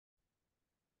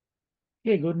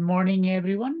Hey, good morning,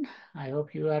 everyone. I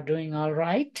hope you are doing all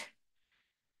right.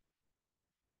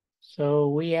 So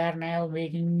we are now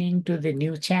beginning to the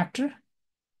new chapter.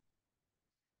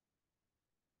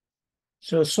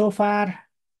 So far,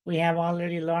 we have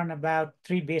already learned about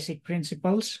three basic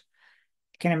principles: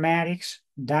 kinematics,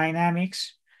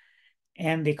 dynamics,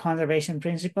 and the conservation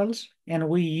principles. And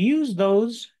we use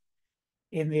those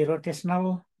in the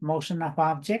rotational motion of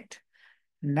object.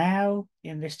 Now,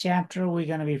 in this chapter, we're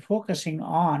going to be focusing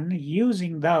on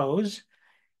using those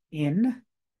in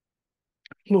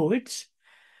fluids.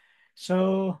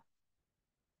 So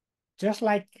just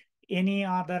like any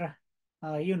other,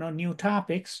 new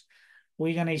topics,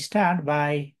 we're going to start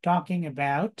by talking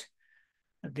about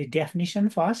the definition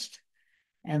first,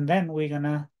 and then we're going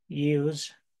to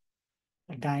use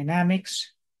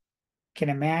dynamics,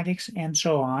 kinematics, and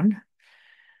so on,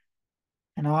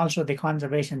 and also the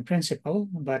conservation principle.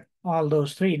 But all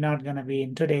those three not going to be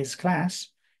in today's class.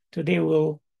 Today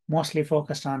we'll mostly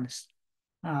focus on,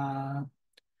 uh,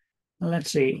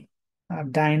 let's see,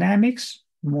 dynamics,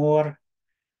 more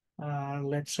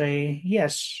let's say,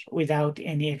 yes, without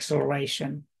any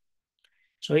acceleration.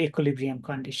 So equilibrium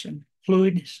condition,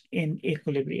 fluids in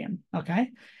equilibrium,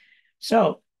 okay?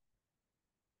 So,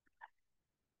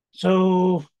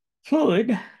 so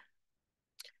fluid,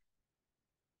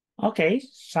 okay,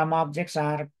 some objects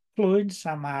are fluid,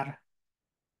 some are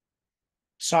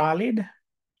solid.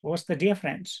 What's the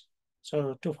difference?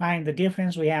 So to find the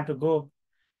difference, we have to go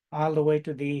all the way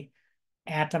to the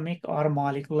atomic or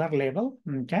molecular level,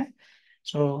 okay?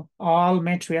 So all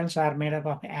materials are made up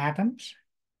of atoms,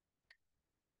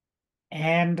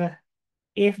 and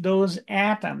if those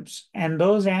atoms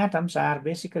are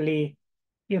basically,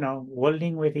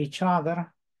 welding with each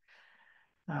other,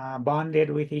 bonded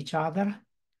with each other,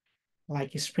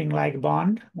 like a spring-like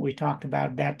bond. We talked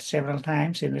about that several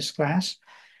times in this class.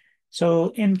 So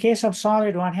in case of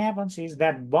solid, what happens is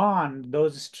that bond,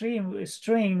 those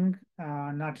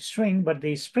not string, but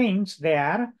the springs, they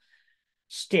are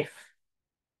stiff,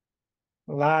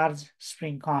 large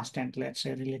spring constant, let's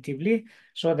say relatively,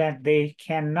 so that they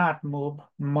cannot move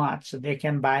much. They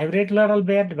can vibrate a little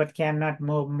bit, but cannot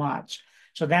move much.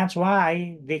 So that's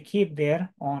why they keep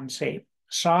their own shape.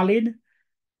 Solid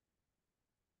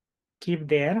keep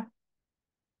their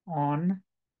own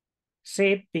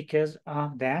shape because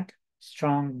of that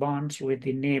strong bonds with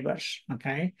the neighbors,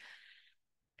 okay?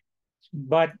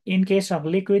 But in case of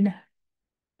liquid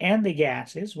and the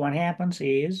gases, what happens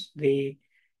is the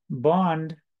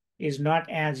bond is not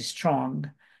as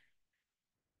strong.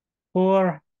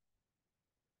 For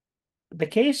the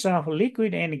case of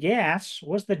liquid and gas,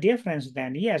 what's the difference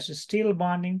then? Yes, still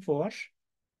bonding force.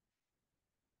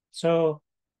 So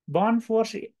bond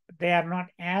force, they are not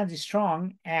as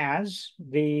strong as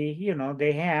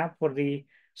they have for the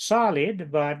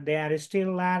solid, but they are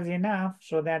still large enough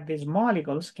so that these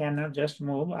molecules cannot just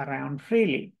move around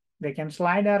freely. They can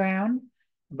slide around,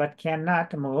 but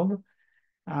cannot move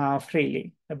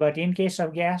freely. But in case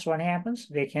of gas, what happens?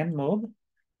 They can move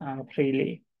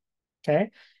freely,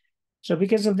 okay? So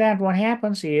because of that, what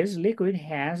happens is liquid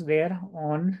has their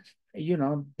own,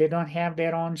 they don't have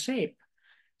their own shape.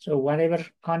 So whatever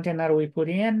container we put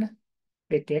in,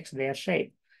 it takes their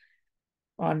shape.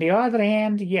 On the other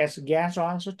hand, yes, gas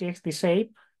also takes the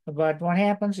shape, but what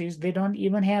happens is they don't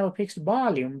even have a fixed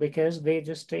volume because they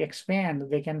just expand.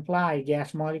 They can fly.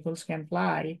 Gas molecules can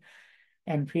fly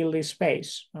and fill the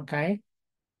space, okay?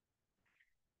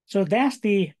 So that's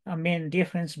the main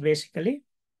difference basically,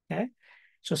 okay?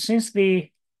 So since the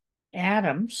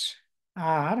atoms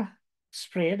are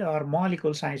spread, or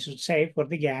molecules, I should say, for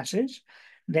the gases,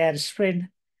 they're spread.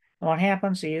 What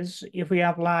happens is if we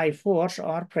apply force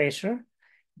or pressure,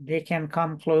 they can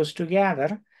come close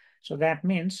together. So that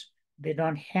means they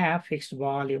don't have fixed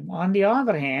volume. On the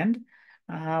other hand,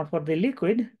 for the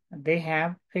liquid, they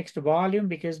have fixed volume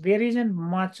because there isn't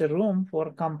much room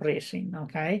for compressing,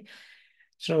 okay?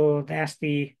 So that's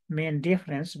the main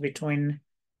difference between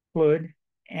fluid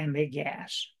and the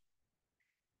gas.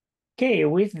 Okay,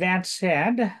 with that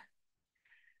said,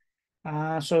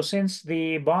 so since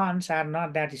the bonds are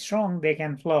not that strong, they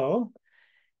can flow,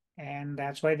 and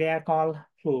that's why they are called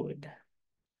fluid.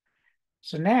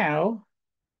 So now,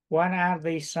 what are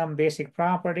the some basic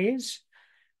properties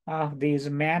of these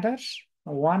matters?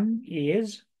 One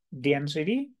is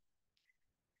density.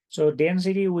 So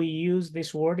density, we use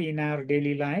this word in our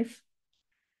daily life,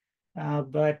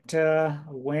 but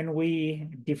when we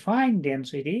define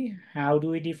density, how do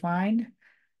we define?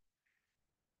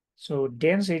 So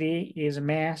density is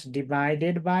mass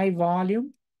divided by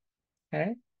volume,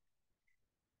 okay?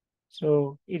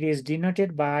 So it is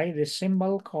denoted by the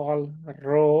symbol called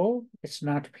rho. It's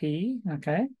not P,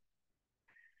 okay?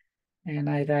 And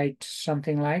I write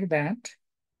something like that.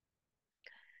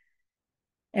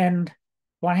 And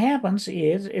what happens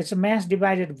is it's a mass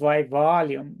divided by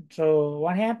volume. So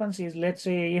what happens is, let's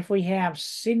say if we have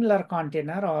similar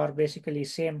container or basically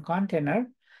same container,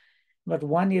 but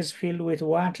one is filled with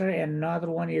water and another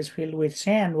one is filled with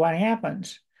sand, what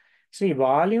happens? See,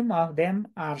 volume of them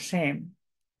are same,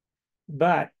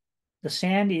 but the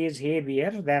sand is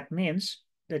heavier. That means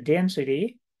the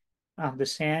density of the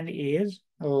sand is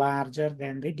larger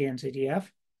than the density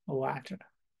of water,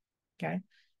 okay?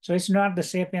 So it's not the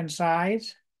shape and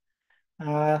size,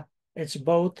 it's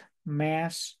both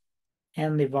mass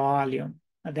and the volume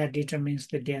that determines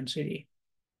the density,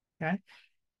 okay?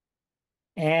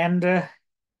 And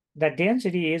the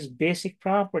density is basic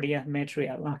property of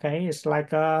material, okay? It's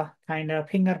like a kind of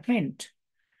fingerprint.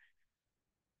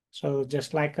 So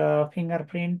just like a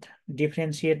fingerprint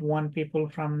differentiate one people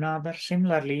from another,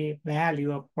 similarly,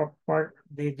 value of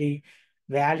the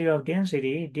value of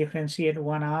density differentiate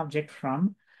one object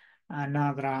from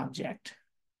another object,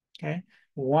 okay?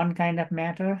 One kind of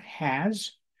matter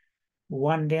has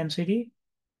one density.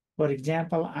 For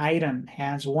example, iron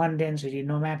has one density,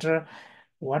 no matter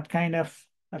what kind of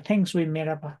things we made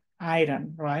up of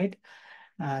iron, right?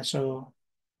 So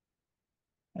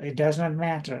it does not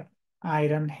matter.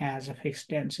 Iron has a fixed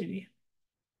density.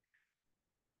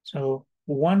 So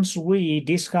once we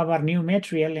discover new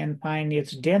material and find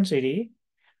its density,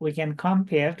 we can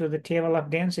compare to the table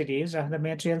of densities of the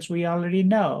materials we already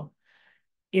know.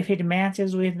 If it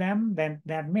matches with them, then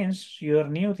that means your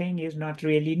new thing is not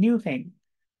really new thing.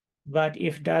 But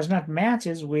if does not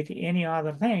matches with any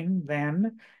other thing,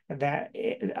 then that,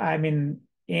 I mean,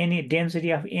 any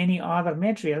density of any other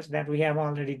materials that we have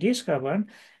already discovered,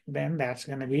 then that's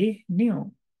going to be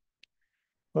new.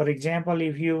 For example,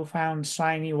 if you found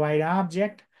shiny white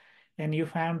object and you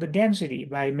found the density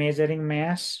by measuring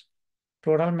mass,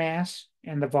 total mass,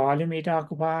 and the volume it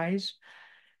occupies,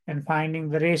 and finding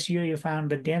the ratio, you found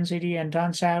the density, and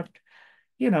turns out,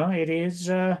 it is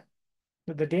the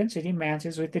density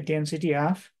matches with the density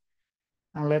of,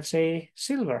 let's say,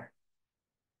 silver.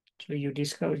 So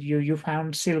you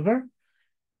found silver.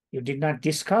 You did not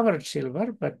discover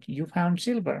silver, but you found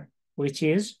silver, which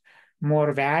is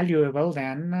more valuable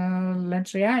than,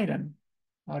 let's say, iron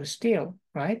or steel,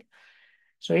 right?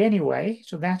 So anyway,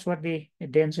 so that's what the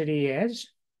density is.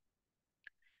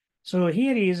 So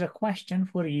here is a question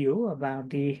for you about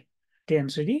the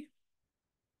density,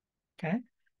 okay?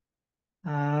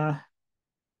 Uh,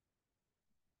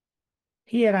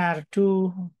 Here are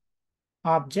two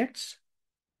objects,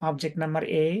 object number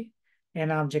A and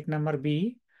object number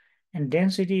B, and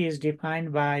density is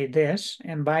defined by this.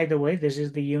 And by the way, this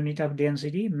is the unit of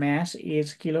density. Mass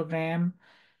is kilogram,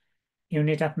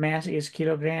 unit of mass is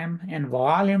kilogram, and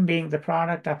volume being the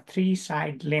product of three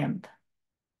side length,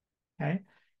 okay?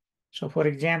 So for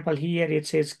example, here it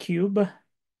says cube.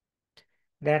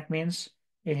 That means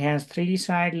it has three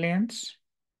side lengths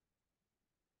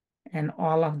and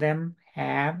all of them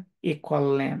have equal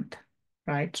length,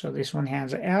 right? So this one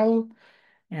has L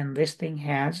and this thing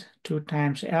has 2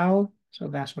 times L. So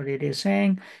that's what it is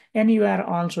saying. And you are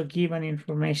also given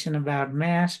information about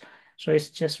mass. So it's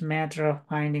just a matter of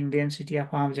finding density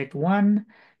of object 1,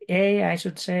 A, I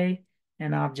should say,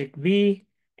 and object B,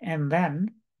 and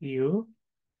then you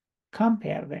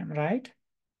compare them, right?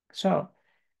 So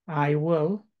I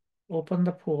will open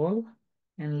the poll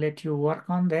and let you work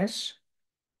on this.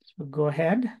 So go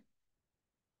ahead.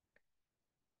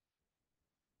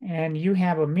 And you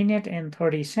have a minute and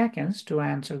 30 seconds to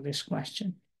answer this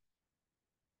question.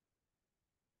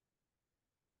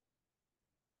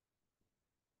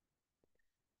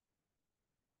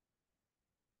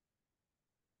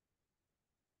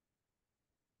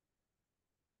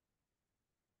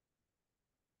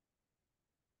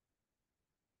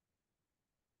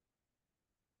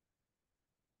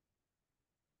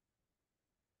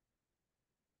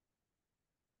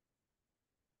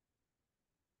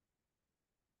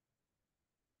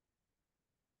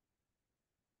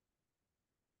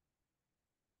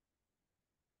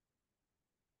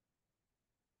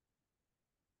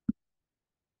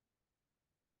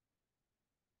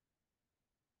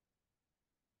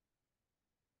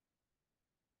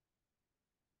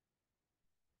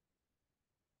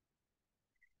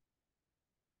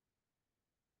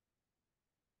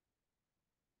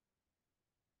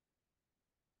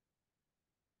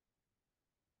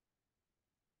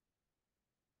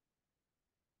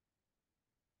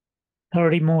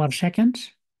 30 more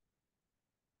seconds.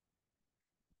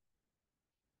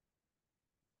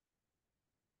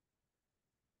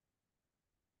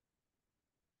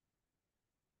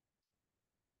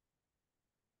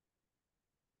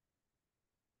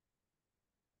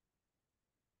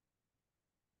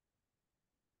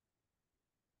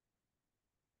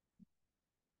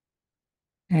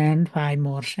 And 5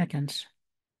 more seconds.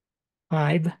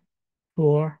 5,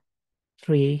 4,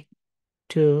 3,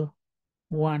 2,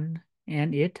 1,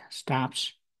 and it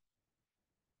stops.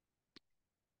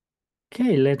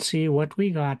 Okay, let's see what we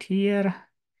got here.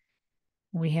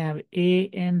 We have A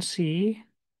and C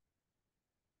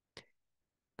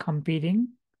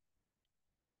competing,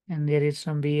 and there is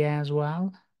some B as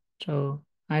well. So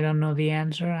I don't know the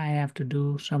answer. I have to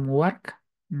do some work.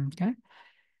 Okay.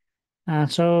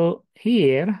 So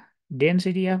here,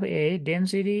 density of A,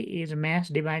 density is mass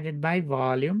divided by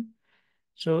volume.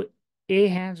 So A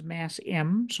has mass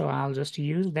M, so I'll just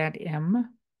use that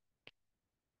M.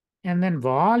 And then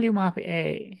volume of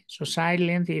A, so side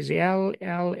length is L,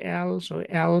 L, L, so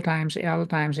L times L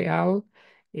times L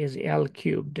is L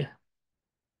cubed,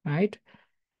 right?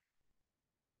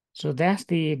 So that's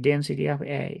the density of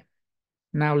A.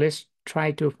 Now let's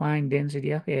try to find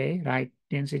density of A, right?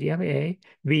 Density of A,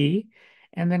 B,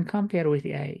 and then compare with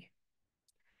A.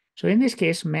 So in this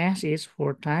case, mass is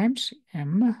 4 times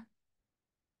M,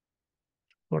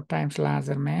 4 times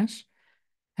larger mass.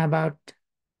 How about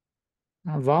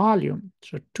volume?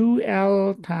 So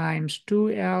 2L times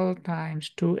 2L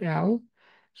times 2L.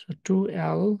 So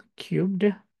 2L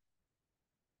cubed.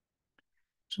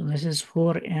 So this is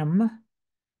 4M.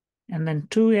 And then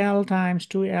 2L times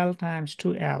 2L times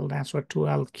 2L. That's what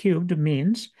 2L cubed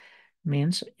means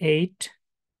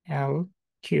 8L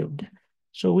cubed.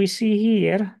 So we see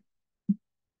here,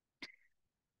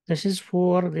 this is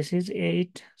 4, this is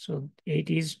 8. So 8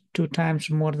 is 2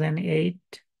 times more than 8.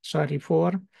 Sorry,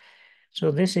 4. So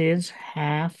this is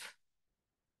half.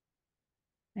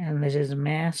 And this is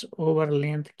mass over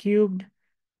length cubed,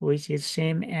 which is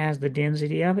same as the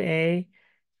density of A.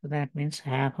 So that means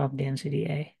half of density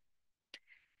A.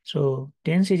 So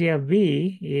density of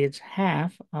B is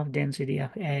half of density of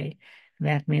A.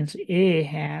 That means A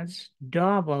has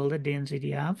double the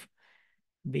density of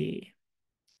B.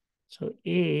 So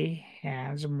A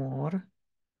has more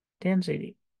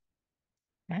density.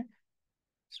 Okay?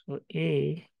 So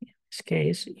A, in this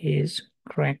case, is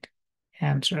correct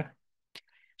answer.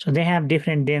 So they have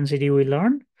different density we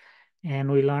learned,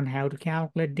 and we learn how to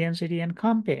calculate density and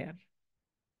compare.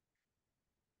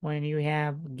 When you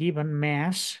have given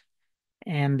mass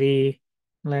and the,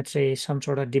 let's say, some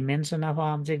sort of dimension of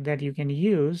object that you can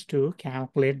use to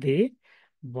calculate the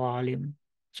volume.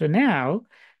 So now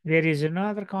there is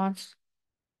another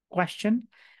question.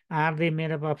 Are they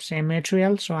made up of same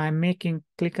material? So I'm making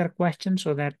clicker questions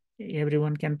so that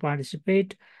everyone can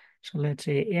participate. So let's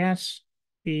say yes,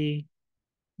 B,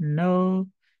 no,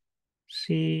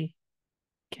 C,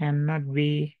 cannot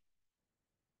be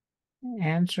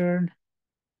answered.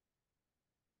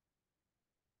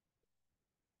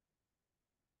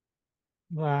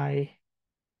 By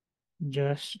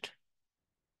just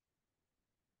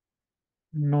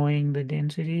knowing the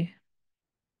density.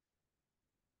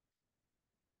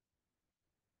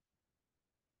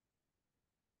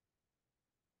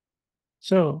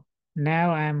 So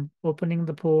now I'm opening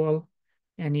the poll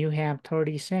and you have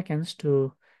 30 seconds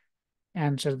to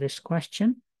answer this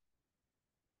question.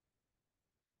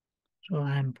 So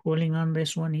I'm pulling on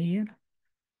this one here.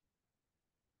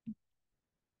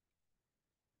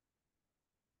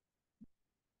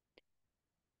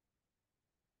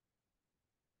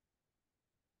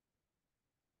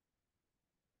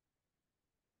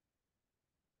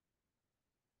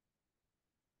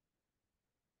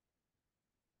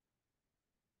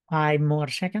 Five more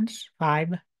seconds.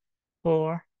 5,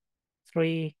 4,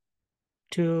 3,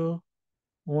 2,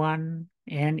 1,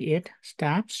 and it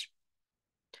stops.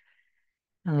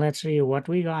 And let's see what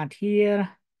we got here.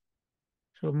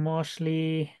 So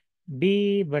mostly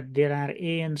B, but there are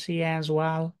A and C as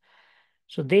well.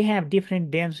 So they have different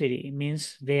density,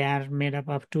 means they are made up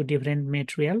of 2 different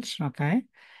materials, okay?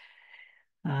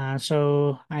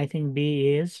 So I think B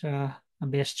is a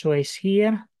best choice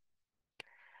here.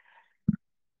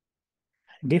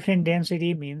 Different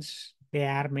density means they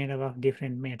are made up of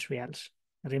different materials.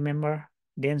 Remember,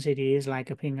 density is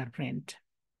like a fingerprint.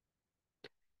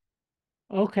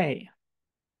 Okay.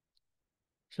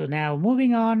 So now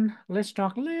moving on, let's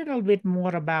talk a little bit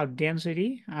more about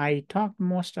density. I talked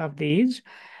most of these,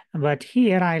 but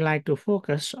here I like to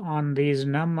focus on these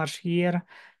numbers here.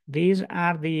 These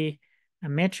are the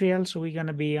materials we're going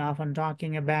to be often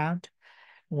talking about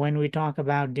when we talk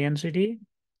about density.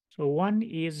 So one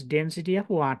is density of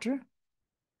water.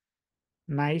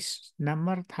 Nice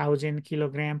number, 1,000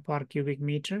 kilogram per cubic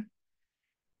meter.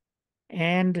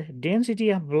 And density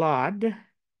of blood,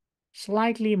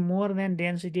 slightly more than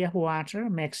density of water.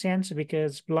 Makes sense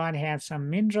because blood has some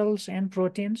minerals and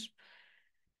proteins.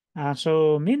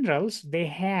 So minerals, they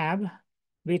have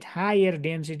with higher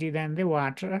density than the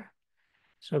water.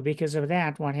 So because of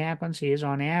that, what happens is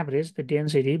on average, the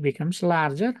density becomes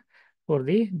larger for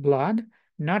the blood,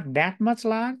 not that much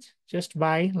large, just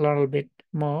by a little bit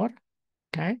more,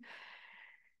 okay?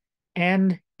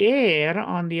 And air,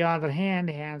 on the other hand,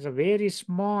 has a very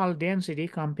small density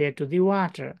compared to the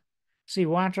water. See,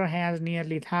 water has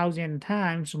nearly 1,000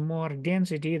 times more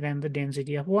density than the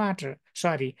density of water.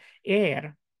 Sorry,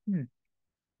 air.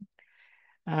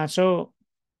 So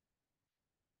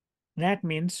that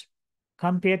means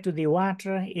compared to the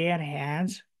water, air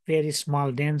has very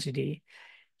small density.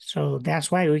 So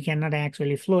that's why we cannot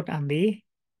actually float on the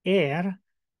air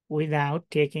without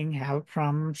taking help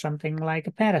from something like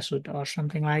a parachute or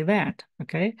something like that,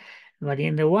 okay? But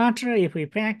in the water, if we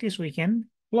practice, we can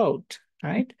float,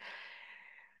 right?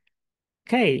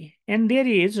 Okay, and there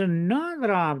is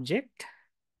another object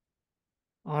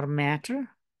or matter,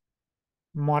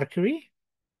 mercury.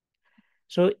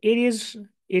 So it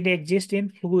exists in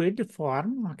fluid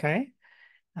form, okay?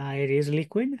 It is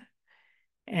liquid,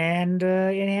 and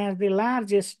it has the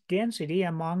largest density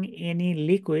among any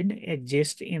liquid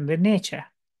exist in the nature,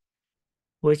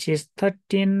 which is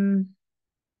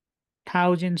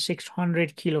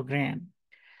 13,600 kilogram.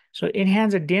 So it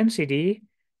has a density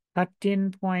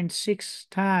 13.6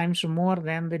 times more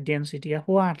than the density of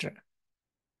water,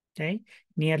 okay?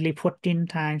 Nearly 14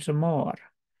 times more.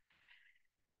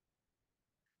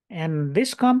 And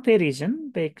this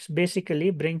comparison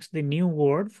basically brings the new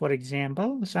word. For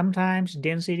example, sometimes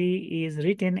density is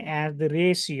written as the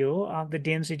ratio of the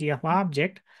density of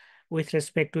object with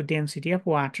respect to density of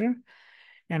water.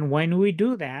 And when we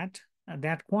do that,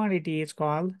 that quantity is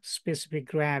called specific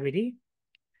gravity.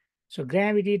 So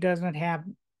gravity does not have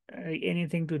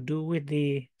anything to do with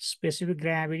the specific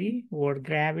gravity or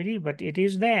gravity, but it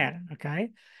is there, okay?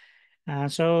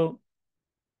 So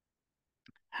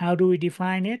how do we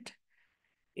define it?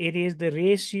 It is the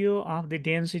ratio of the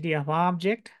density of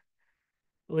object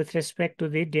with respect to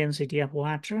the density of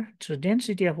water. So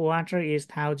density of water is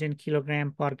 1,000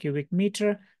 kilogram per cubic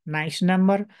meter, nice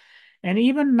number. And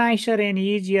even nicer and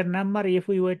easier number if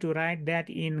we were to write that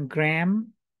in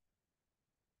gram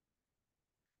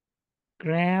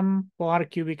per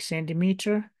cubic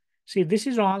centimeter. See, this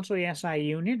is also SI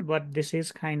unit, but this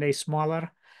is kind of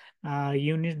smaller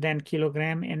unit than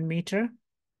kilogram and meter.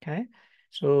 Okay,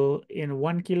 so in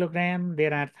 1 kilogram,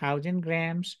 there are 1,000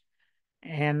 grams,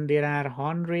 and there are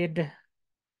 100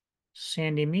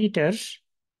 centimeters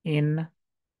in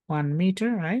 1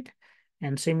 meter, right?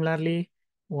 And similarly,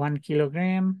 1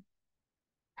 kilogram,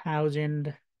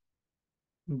 1,000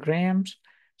 grams.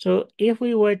 So if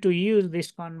we were to use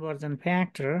this conversion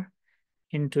factor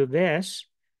into this,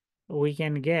 we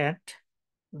can get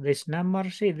this number.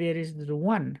 See, there is the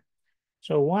 1.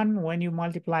 So 1, when you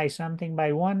multiply something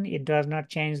by 1, it does not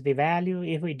change the value.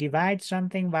 If we divide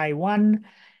something by 1,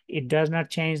 it does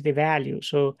not change the value.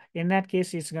 So in that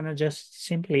case, it's going to just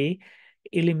simply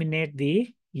eliminate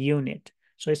the unit.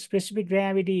 So specific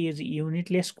gravity is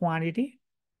unitless quantity,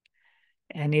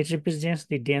 and it represents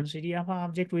the density of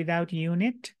object without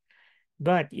unit.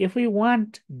 But if we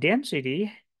want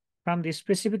density from the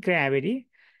specific gravity,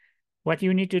 what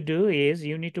you need to do is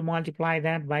you need to multiply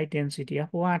that by density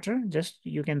of water. Just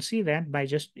you can see that by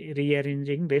just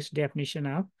rearranging this definition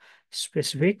of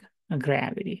specific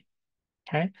gravity.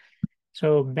 Okay.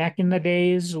 So back in the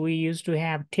days, we used to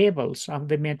have tables of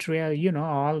the material,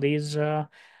 all these,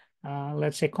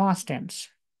 let's say, constants.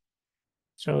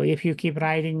 So if you keep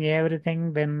writing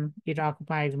everything, then it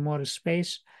occupies more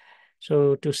space.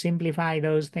 So to simplify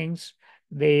those things,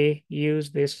 they use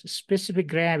this specific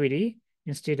gravity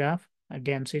instead of a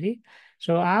density.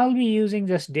 So I'll be using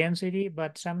just density,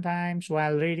 but sometimes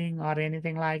while reading or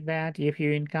anything like that, if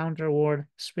you encounter word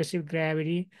specific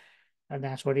gravity,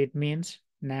 that's what it means.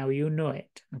 Now you know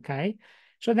it, okay?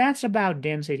 So that's about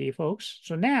density, folks.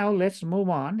 So now let's move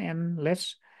on and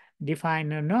let's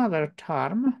define another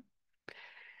term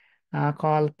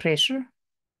called pressure.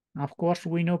 Of course,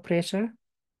 we know pressure.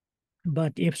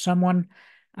 But if someone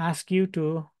asks you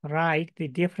to write the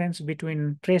difference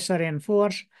between pressure and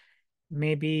force,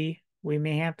 maybe we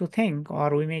may have to think,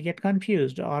 or we may get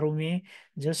confused, or we may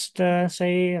just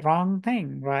say wrong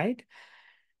thing, right?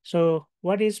 So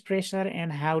what is pressure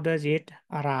and how does it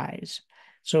arise?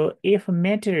 So if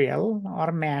material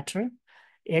or matter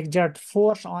exert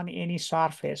force on any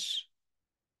surface,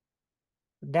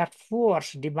 that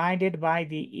force divided by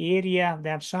the area of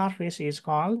that surface is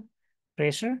called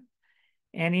pressure.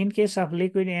 And in case of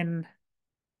liquid and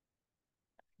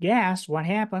gas, what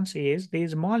happens is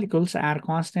these molecules are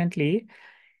constantly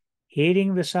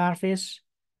hitting the surface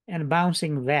and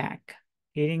bouncing back.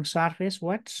 Heating surface,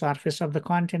 what? Surface of the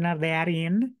container they are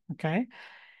in, okay?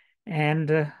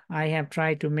 And I have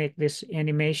tried to make this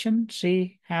animation.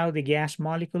 See how the gas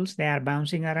molecules, they are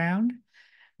bouncing around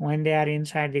when they are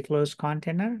inside the closed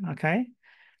container, okay?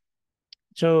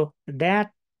 So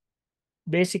that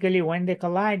basically when they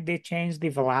collide, they change the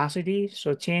velocity.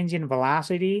 So change in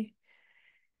velocity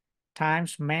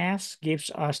times mass gives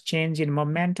us change in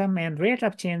momentum, and rate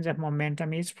of change of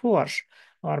momentum is force,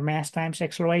 or mass times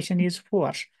acceleration is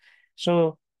force.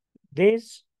 So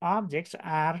these objects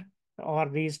are, or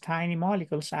these tiny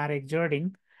molecules are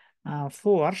exerting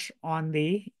force on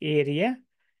the area.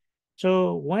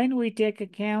 So when we take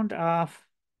account of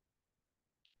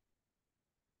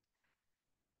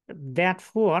that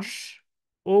force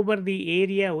over the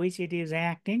area which it is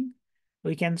acting,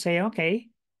 we can say, okay,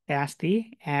 that's the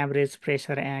average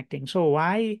pressure acting. So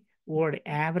why word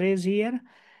average here?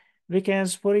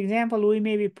 Because, for example, we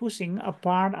may be pushing a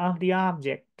part of the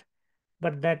object,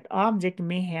 but that object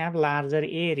may have larger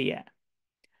area.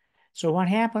 So what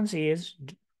happens is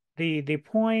the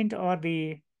point or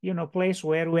the place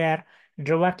where we are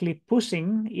directly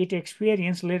pushing, it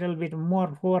experience little bit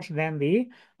more force than the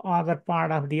other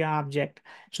part of the object.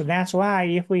 So that's why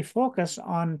if we focus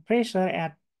on pressure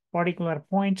at particular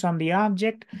points on the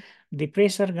object, the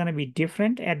pressure going to be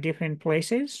different at different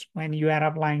places when you are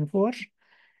applying force.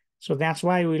 So that's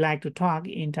why we like to talk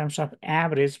in terms of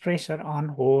average pressure on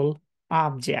whole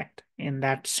object in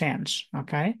that sense,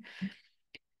 okay?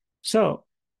 So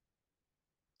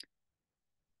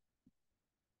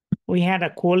we had a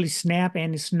cold snap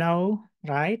and snow,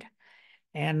 right?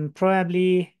 And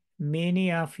probably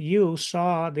many of you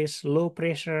saw this low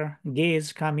pressure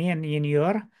gauge come in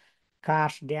your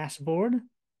car's dashboard.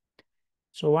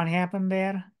 So what happened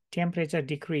there? Temperature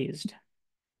decreased.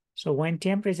 So when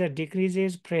temperature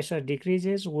decreases, pressure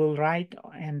decreases. We'll write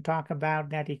and talk about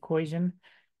that equation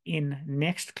in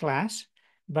next class.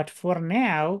 But for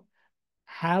now,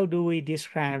 how do we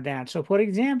describe that? So for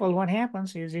example, what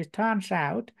happens is it turns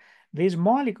out these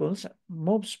molecules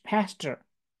moves faster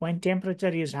when temperature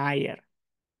is higher.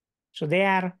 So they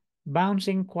are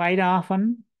bouncing quite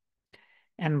often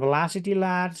and velocity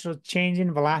large. So change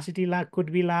in velocity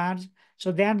could be large.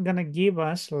 So that's going to give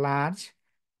us large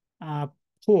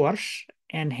force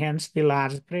and hence the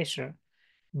large pressure.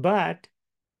 But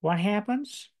what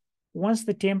happens? Once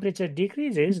the temperature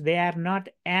decreases, they are not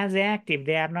as active.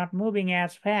 They are not moving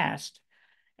as fast.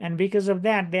 And because of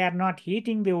that, they are not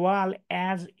hitting the wall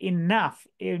as enough,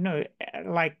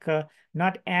 like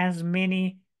not as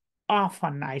many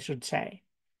often, I should say.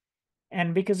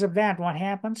 And because of that, what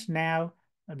happens now?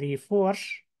 The force,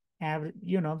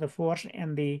 the force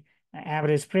and the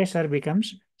average pressure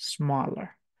becomes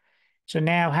smaller. So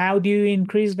now how do you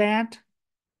increase that?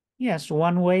 Yes,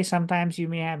 one way sometimes you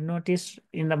may have noticed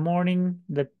in the morning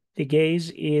the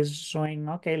gauge is showing,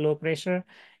 okay, low pressure,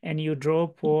 and you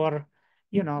drove for,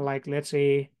 like let's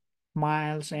say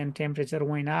miles and temperature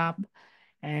went up.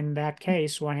 And in that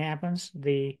case, what happens?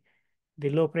 The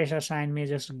low pressure sign may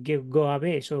just go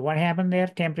away. So what happened there?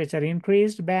 Temperature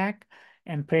increased back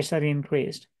and pressure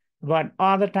increased. But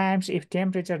other times, if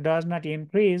temperature does not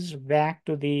increase back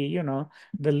to the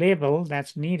level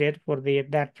that's needed for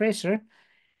that pressure,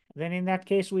 then in that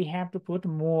case, we have to put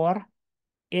more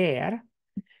air.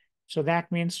 So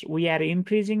that means we are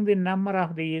increasing the number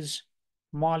of these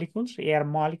molecules, air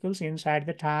molecules inside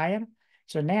the tire.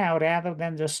 So now rather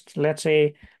than just, let's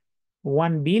say,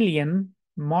 1 billion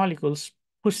molecules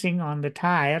pushing on the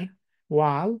tire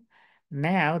wall,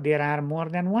 now there are more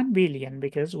than 1 billion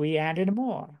because we added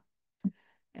more.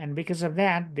 And because of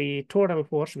that, the total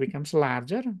force becomes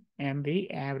larger and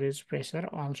the average pressure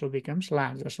also becomes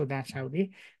larger. So that's how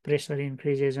the pressure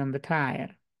increases on the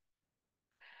tire.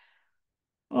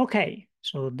 Okay,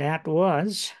 so that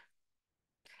was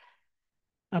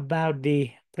about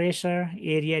the pressure,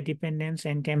 area dependence,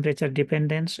 and temperature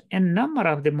dependence, and number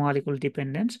of the molecule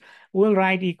dependence. We'll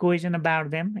write equation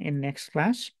about them in next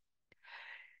class.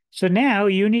 So now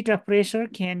unit of pressure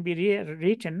can be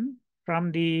written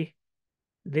from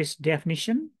this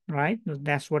definition, right?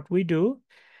 That's what we do.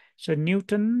 So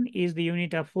Newton is the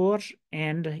unit of force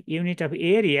and unit of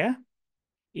area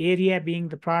being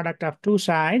the product of two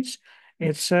sides.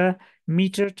 It's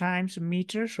meter times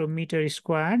meter, so meter is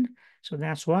squared. So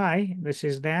that's why this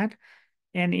is that.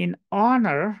 And in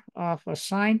honor of a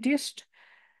scientist,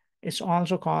 it's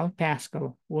also called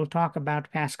Pascal. We'll talk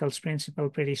about Pascal's principle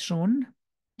pretty soon,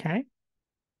 okay?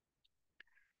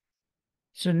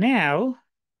 So now,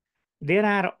 there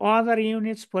are other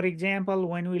units. For example,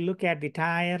 when we look at the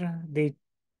tire, the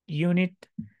unit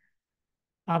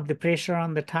of the pressure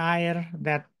on the tire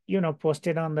that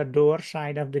posted on the door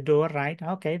side of the door, right?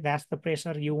 Okay, that's the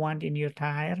pressure you want in your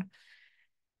tire.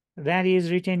 That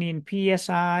is written in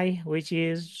PSI, which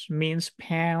is means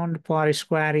pound per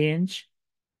square inch.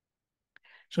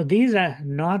 So these are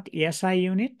not SI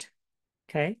unit,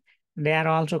 okay? They are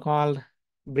also called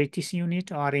British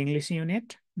unit or English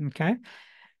unit, okay?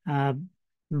 Uh,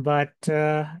 but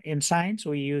in science,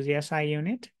 we use SI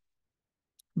unit.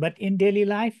 But in daily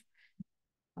life,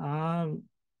 uh,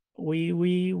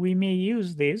 we may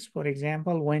use this. For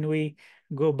example, when we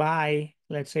go buy,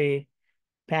 let's say,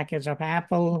 package of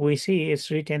apple, we see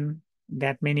it's written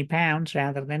that many pounds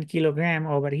rather than kilogram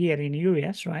over here in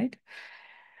US, right?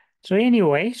 So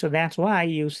anyway, so that's why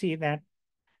you see that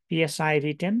PSI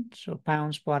written, so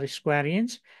pounds per square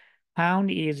inch.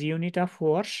 Pound is unit of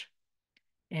force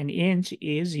and inch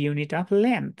is unit of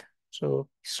length. So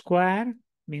square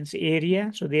means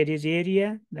area. So there is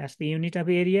area, that's the unit of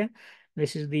area.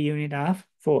 This is the unit of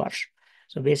force.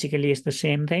 So basically it's the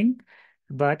same thing,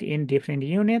 but in different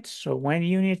units. So when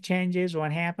unit changes,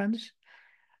 what happens?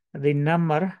 The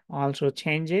number also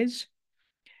changes.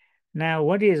 Now,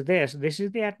 what is this? This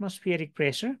is the atmospheric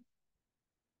pressure.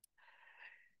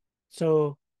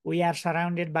 So we are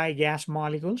surrounded by gas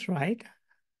molecules, right?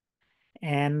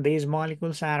 And these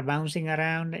molecules are bouncing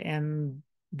around and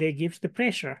they give the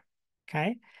pressure,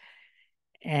 okay?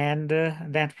 And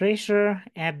that pressure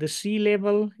at the sea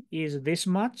level is this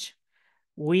much.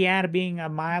 We are being a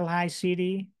mile high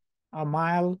city, a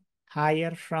mile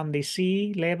higher from the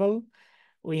sea level.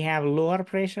 We have lower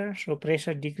pressure, so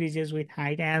pressure decreases with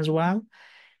height as well.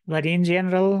 But in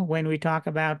general, when we talk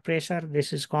about pressure,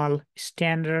 this is called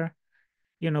standard,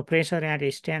 pressure at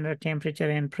a standard temperature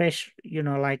and pressure,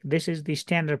 like this is the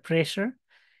standard pressure,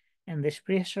 and this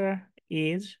pressure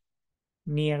is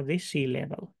near the sea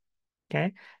level,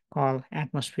 okay, called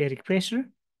atmospheric pressure.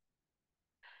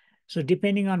 So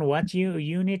depending on what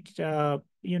unit,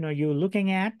 you're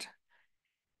looking at,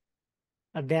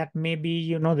 that may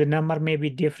be, the number may be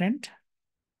different.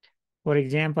 For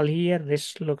example, here,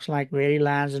 this looks like very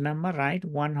large number, right?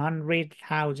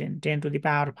 100,000, 10 to the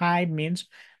power 5 means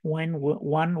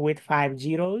one with 5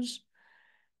 zeros.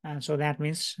 And so that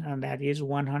means that is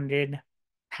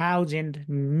 100,000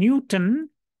 Newton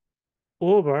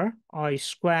over a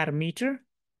square meter.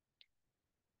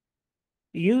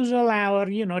 Usual our,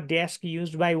 desk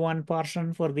used by one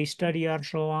person for the study or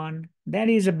so on, that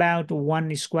is about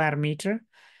 1 square meter.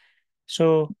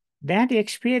 So that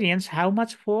experience, how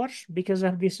much force because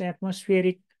of this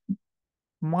atmospheric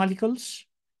molecules,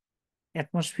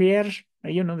 atmosphere,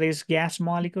 this gas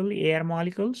molecule, air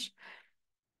molecules,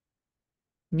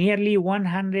 nearly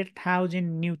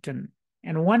 100,000 Newton.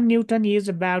 And 1 Newton is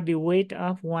about the weight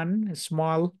of one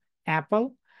small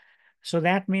apple. So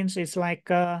that means it's like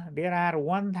there are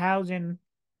 1,000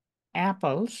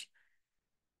 apples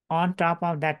on top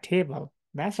of that table.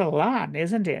 That's a lot,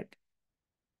 isn't it?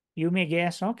 You may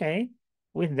guess, okay,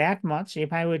 with that much,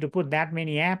 if I were to put that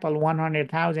many apple,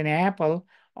 100,000 apple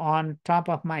on top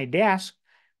of my desk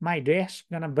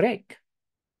gonna break.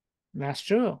 That's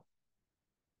true.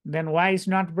 Then why is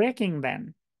not breaking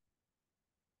then?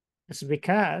 It's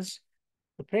because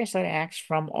the pressure acts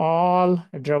from all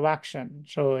direction.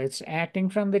 So it's acting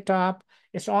from the top.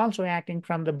 It's also acting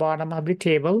from the bottom of the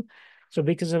table. So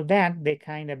because of that, they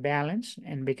kind of balance.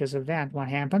 And because of that, what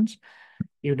happens?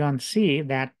 You don't see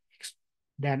that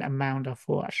amount of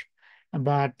force.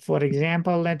 But for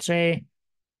example, let's say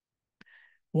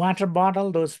water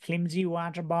bottle, those flimsy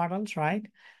water bottles, right?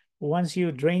 Once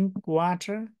you drink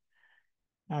water,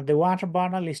 the water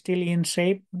bottle is still in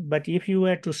shape, but if you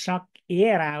were to suck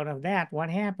air out of that, what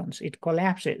happens? It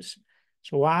collapses.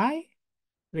 So why?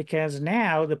 Because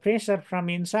now the pressure from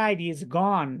inside is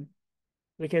gone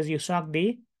because you suck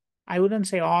I wouldn't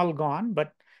say all gone,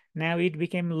 but now it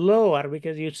became lower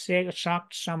because you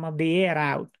sucked some of the air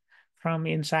out from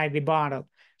inside the bottle.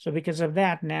 So because of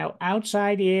that, now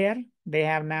outside air, they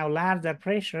have now larger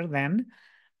pressure than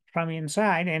from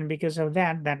inside. And because of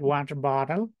that, that water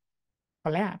bottle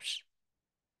collapsed.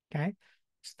 Okay.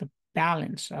 It's the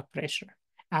balance of pressure.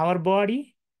 Our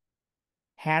body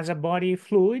has a body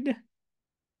fluid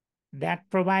that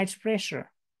provides pressure.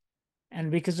 And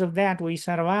because of that, we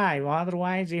survive.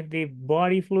 Otherwise, if the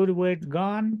body fluid were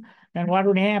gone, then what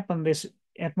would happen? This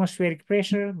atmospheric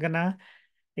pressure gonna,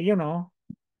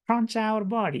 crunch our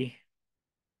body.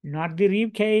 Not the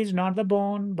rib cage, not the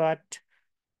bone, but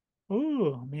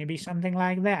ooh, maybe something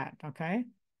like that. Okay.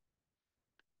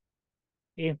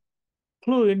 If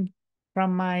fluid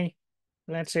from my,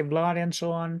 let's say, blood and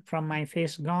so on from my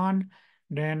face gone,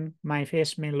 then my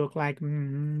face may look like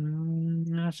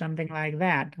something like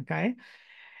that. Okay.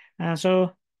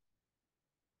 So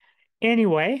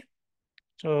Anyway,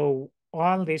 so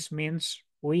all this means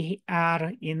we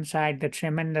are inside the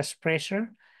tremendous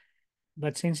pressure,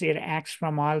 but since it acts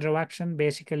from all direction,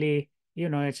 basically,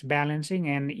 it's balancing.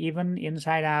 And even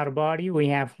inside our body, we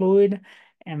have fluid,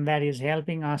 and that is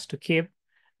helping us to keep,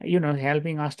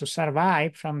 helping us to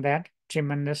survive from that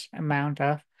tremendous amount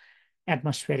of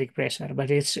atmospheric pressure.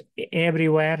 But it's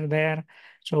everywhere there.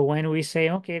 So when we say,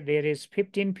 okay, there is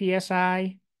 15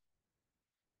 psi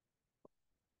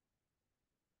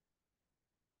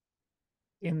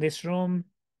in this room,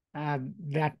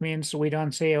 that means we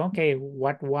don't say, okay,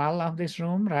 what wall of this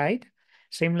room, right?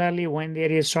 Similarly, when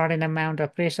there is certain amount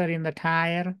of pressure in the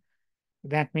tire,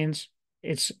 that means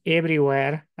it's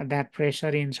everywhere, that pressure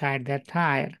inside that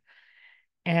tire.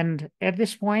 And at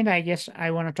this point, I guess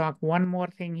I want to talk one more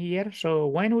thing here. So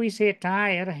when we say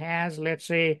tire has, let's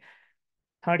say,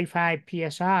 35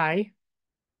 psi,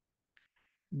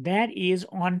 that is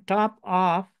on top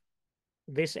of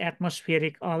this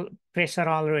atmospheric pressure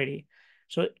already.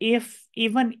 So if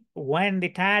even when the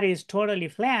tire is totally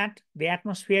flat, the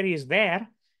atmosphere is there.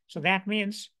 So that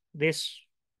means this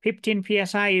 15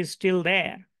 psi is still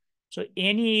there. So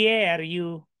any air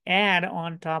you add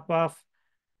on top of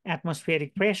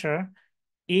atmospheric pressure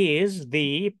is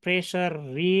the pressure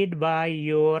read by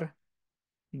your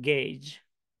gauge,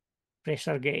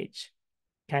 pressure gauge.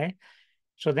 Okay.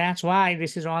 So that's why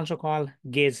this is also called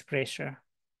gauge pressure.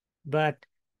 But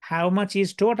how much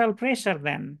is total pressure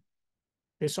then?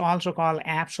 This is also called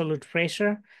absolute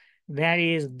pressure. That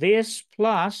is this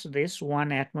plus this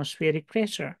one atmospheric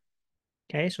pressure.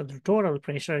 Okay, so the total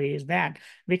pressure is that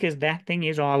because that thing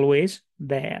is always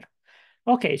there.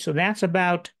 Okay, so that's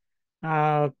about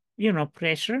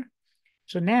pressure.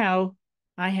 So now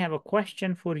I have a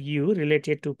question for you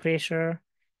related to pressure,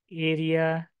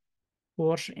 area,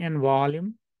 force, and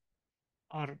volume,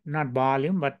 or not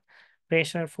volume, but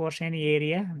pressure, force, any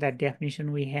area, that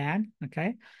definition we had,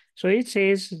 okay? So it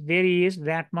says there is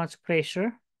that much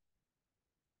pressure,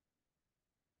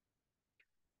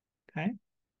 okay?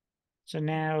 So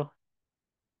now,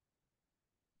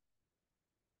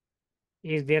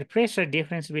 is there pressure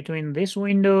difference between this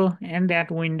window and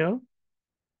that window?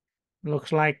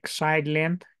 Looks like side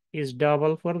length is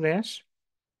double for this.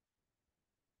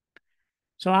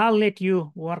 So I'll let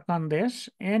you work on this,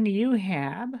 and you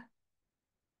have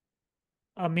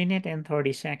a minute and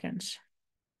 30 seconds.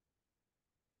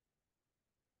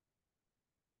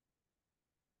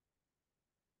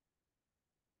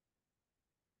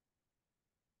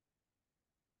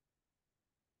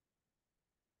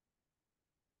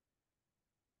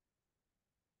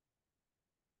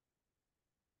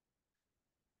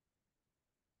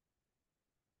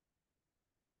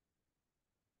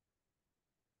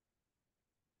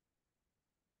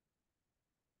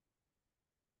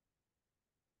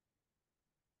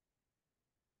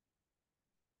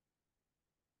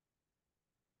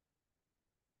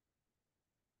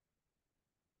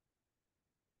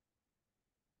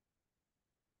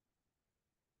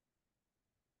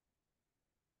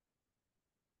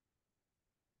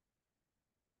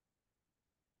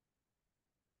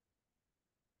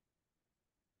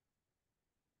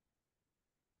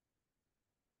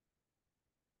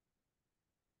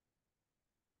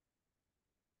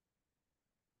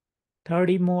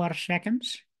 Thirty more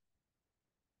seconds.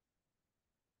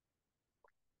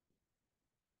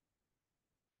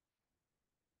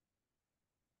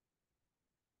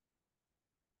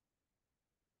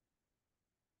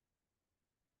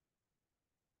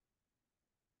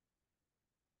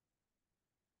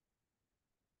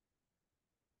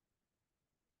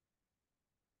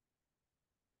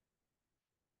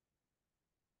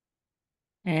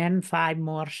 And 5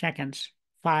 more seconds.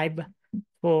 5,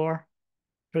 4,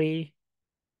 3,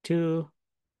 2,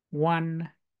 1,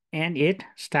 and it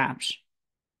stops.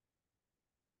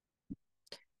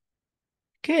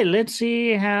 Okay, let's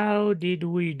see how did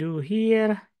we do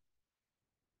here.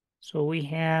 So we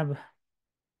have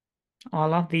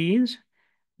all of these,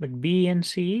 but B and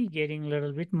C getting a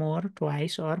little bit more,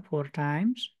 twice or 4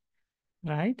 times,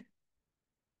 right?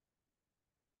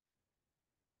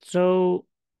 So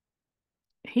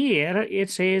here it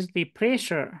says the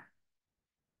pressure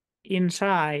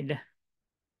inside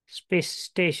space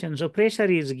station. So pressure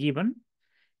is given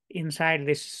inside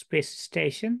this space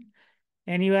station,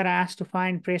 and you are asked to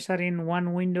find pressure in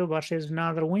one window versus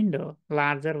another window,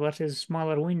 larger versus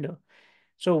smaller window.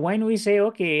 So when we say,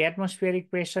 okay,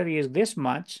 atmospheric pressure is this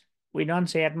much, we don't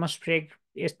say atmospheric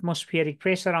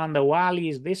pressure on the wall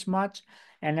is this much,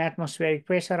 and atmospheric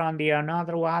pressure on the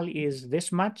another wall is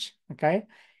this much, okay?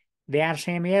 They are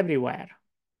same everywhere.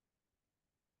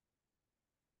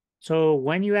 So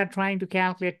when you are trying to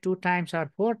calculate 2 times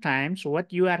or 4 times,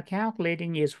 what you are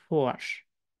calculating is force.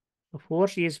 The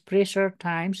force is pressure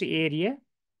times area.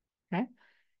 Okay?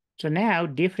 So now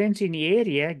difference in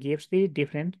area gives the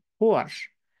different force.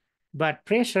 But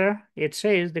pressure, it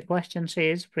says, the question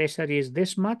says pressure is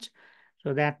this much.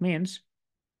 So that means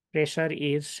pressure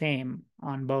is same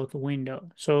on both window.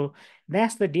 So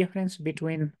that's the difference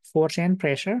between force and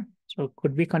pressure. So it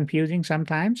could be confusing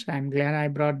sometimes. I'm glad I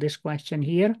brought this question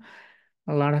here.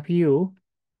 A lot of you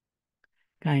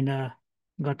kind of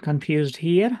got confused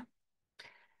here.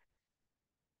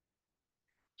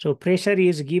 So pressure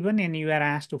is given and you are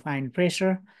asked to find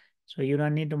pressure. So you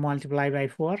don't need to multiply by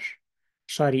force,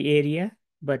 sorry, area.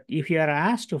 But if you are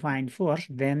asked to find force,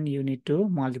 then you need to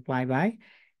multiply by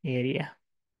area.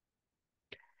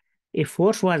 If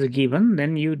force was given,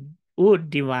 then you would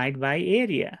divide by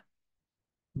area.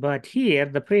 But here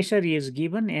the pressure is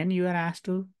given and you are asked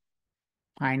to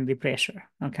find the pressure,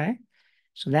 okay?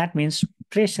 So that means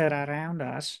pressure around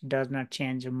us does not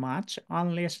change much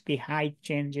unless the height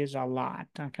changes a lot,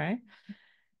 okay?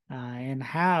 And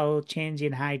how change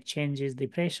in height changes the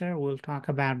pressure, we'll talk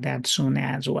about that soon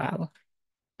as well.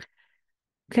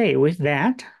 Okay, with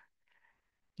that,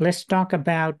 let's talk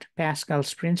about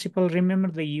Pascal's principle.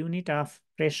 Remember the unit of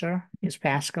pressure is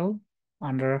Pascal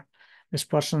under this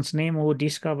person's name who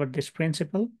discovered this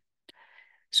principle.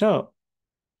 So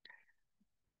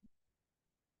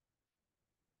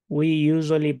we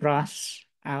usually brush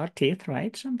our teeth,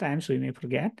 right? Sometimes we may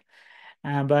forget.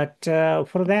 But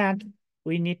for that,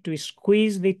 we need to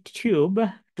squeeze the tube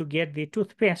to get the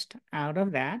toothpaste out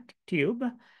of that tube.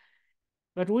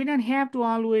 But we don't have to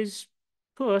always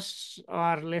push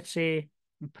or let's say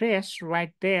press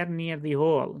right there near the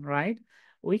hole, right?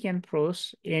 We can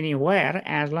press anywhere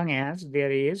as long as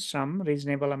there is some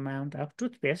reasonable amount of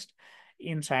toothpaste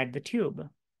inside the tube.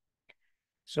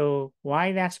 So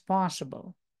why that's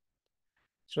possible?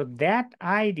 So that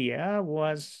idea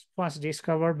was first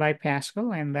discovered by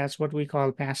Pascal, and that's what we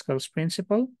call Pascal's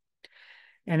principle.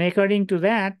 And according to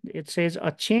that, it says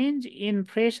a change in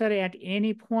pressure at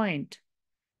any point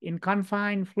in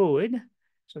confined fluid.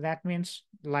 So that means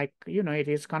like, it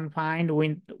is confined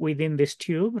within this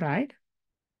tube, right?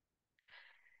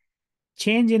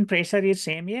 Change in pressure is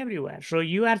same everywhere. So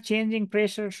you are changing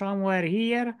pressure somewhere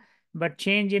here, but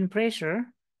change in pressure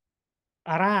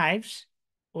arrives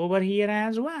over here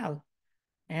as well.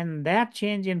 And that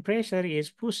change in pressure is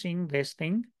pushing this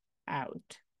thing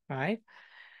out, right?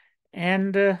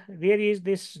 And there is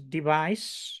this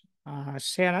device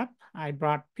setup I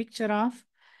brought picture of,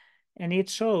 and it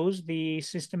shows the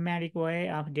systematic way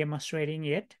of demonstrating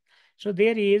it. So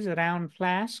there is a round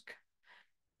flask,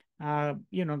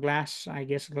 glass, I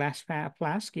guess glass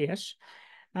flask, yes,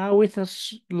 with a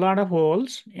lot of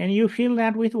holes, and you fill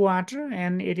that with water,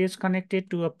 and it is connected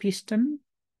to a piston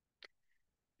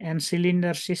and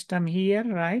cylinder system here,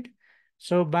 right?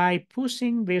 So by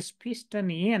pushing this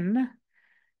piston in,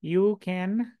 you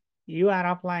are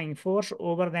applying force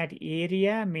over that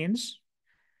area, means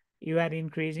you are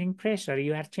increasing pressure,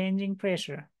 you are changing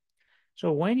pressure.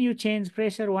 So when you change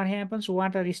pressure, what happens?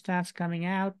 Water starts coming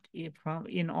out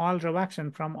in all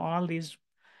direction from all these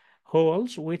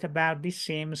holes with about the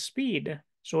same speed.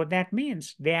 So what that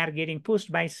means, they are getting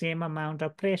pushed by same amount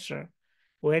of pressure.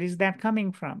 Where is that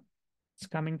coming from? It's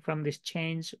coming from this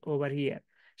change over here.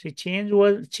 So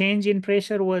change in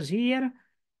pressure was here,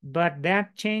 but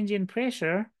that change in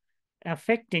pressure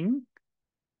affecting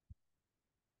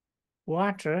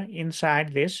water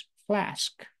inside this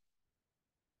flask.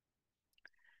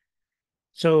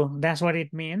 So that's what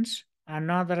it means.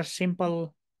 Another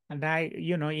simple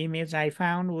image I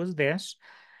found was this.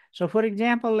 So for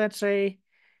example, let's say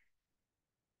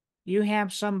you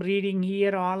have some reading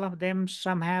here, all of them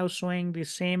somehow showing the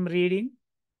same reading,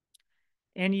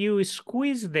 and you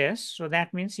squeeze this. So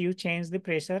that means you change the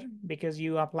pressure because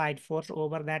you applied force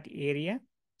over that area.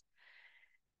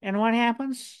 And what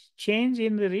happens? Change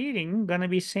in the reading gonna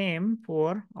be same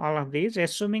for all of these,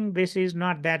 assuming this is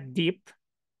not that deep,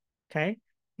 okay?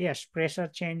 Yes, pressure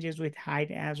changes with height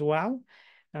as well.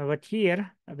 But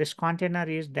here, this container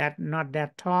is not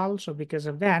that tall. So because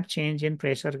of that, change in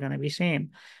pressure gonna be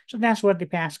same. So that's what the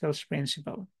Pascal's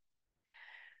principle.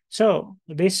 So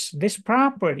this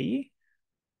property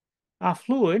of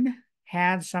fluid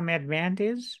has some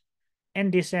advantage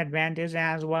and disadvantage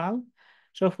as well.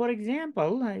 So for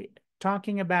example,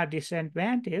 talking about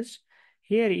disadvantage,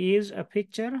 here is a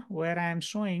picture where I'm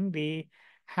showing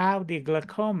how the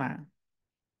glaucoma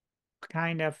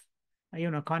kind of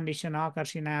condition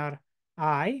occurs in our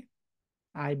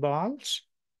eyeballs.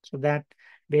 So that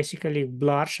basically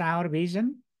blurs our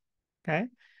vision. Okay.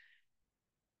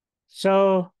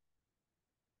 So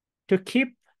to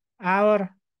keep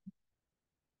our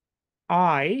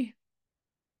eye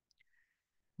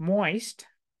moist,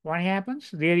 what happens?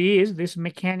 There is this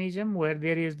mechanism where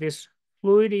there is this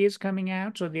fluid is coming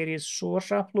out. So there is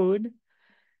source of fluid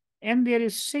and there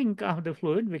is sink of the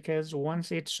fluid, because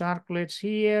once it circulates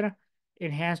here,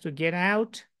 it has to get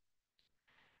out.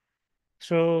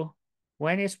 So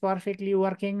when it's perfectly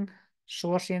working,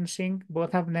 source and sink,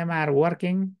 both of them are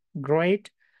working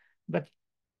great. But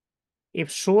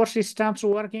if source stops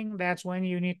working, that's when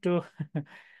you need to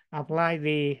apply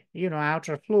the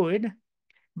outer fluid.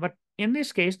 But in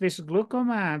this case, this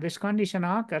glaucoma, this condition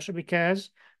occurs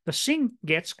because the sink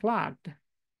gets clogged.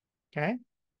 Okay.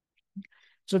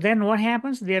 So then what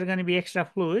happens? There's going to be extra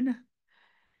fluid.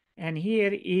 And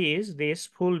here is this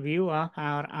full view of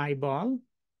our eyeball.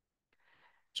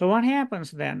 So what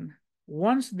happens then?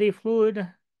 Once the fluid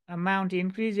amount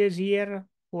increases here,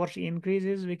 force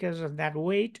increases because of that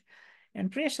weight,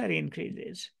 and pressure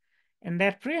increases. And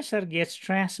that pressure gets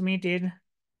transmitted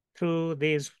through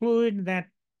this fluid that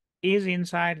is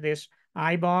inside this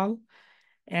eyeball.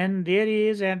 And there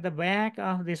is at the back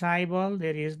of this eyeball,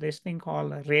 there is this thing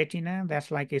called a retina.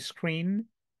 That's like a screen.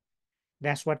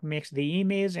 That's what makes the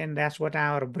image, and that's what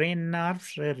our brain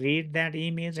nerves read that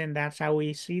image, and that's how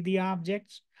we see the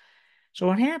objects. So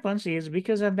what happens is,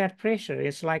 because of that pressure,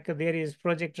 it's like there is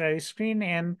projector screen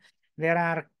and there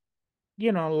are,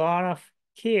 a lot of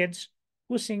kids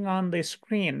pushing on the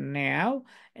screen now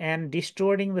and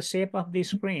distorting the shape of the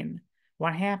screen.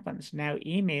 What happens? Now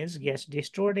image gets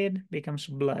distorted, becomes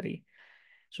blurry.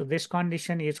 So this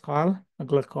condition is called a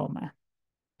glaucoma.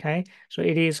 Okay, so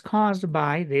it is caused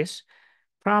by this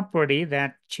property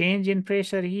that change in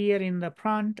pressure here in the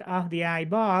front of the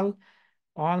eyeball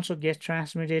also gets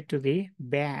transmitted to the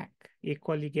back,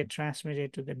 equally get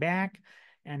transmitted to the back.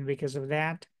 And because of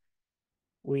that,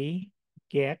 we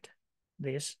get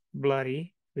this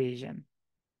blurry vision.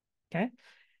 Okay,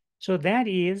 so that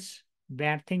is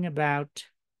bad thing about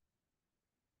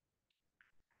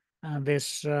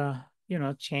this,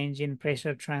 change in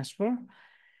pressure transfer.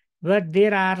 But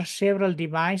there are several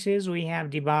devices we have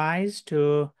devised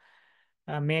to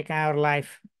make our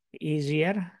life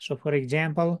easier. So for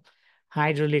example,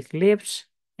 hydraulic lifts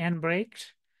and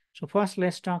brakes. So first,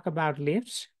 let's talk about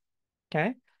lifts.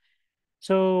 Okay.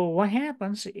 So what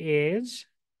happens is,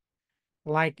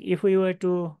 like if we were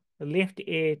to lift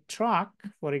a truck,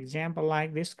 for example,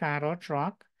 like this car or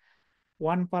truck,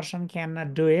 one person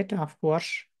cannot do it, of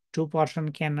course.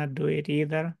 Two-person cannot do it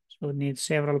either. So it needs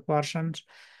several persons.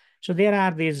 So there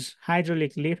are these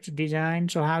hydraulic lift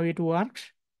designs. So how it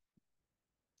works?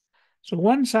 So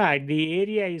one side, the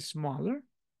area is smaller.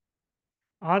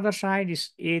 Other side is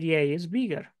area is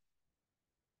bigger.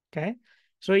 Okay.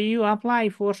 So you apply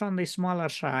force on the smaller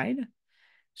side.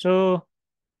 So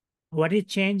what is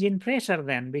change in pressure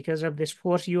then? Because of this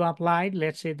force you applied,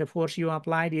 let's say the force you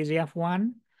applied is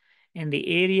F1 and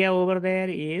the area over there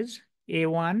is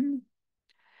A1.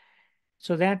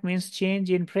 So that means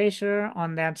change in pressure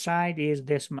on that side is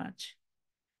this much.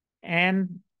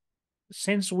 And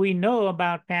since we know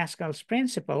about Pascal's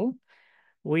principle,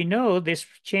 we know this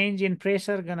change in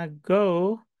pressure gonna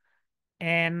go,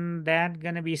 and that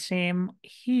gonna be same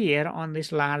here on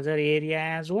this larger area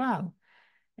as well.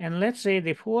 And let's say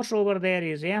the force over there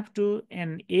is F2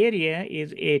 and area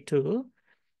is A2.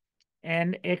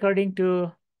 And according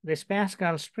to this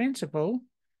Pascal's principle,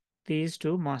 these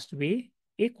two must be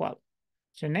equal.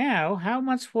 So now how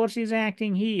much force is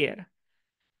acting here?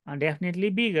 Definitely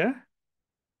bigger.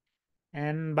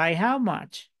 And by how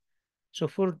much? So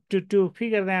to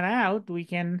figure that out, we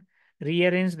can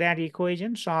rearrange that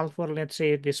equation, solve for, let's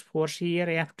say, this force here,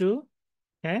 F2,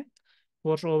 okay?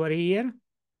 Force over here.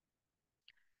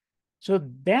 So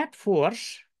that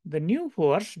force, the new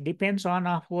force, depends on,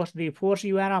 of course, the force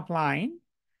you are applying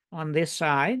on this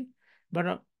side,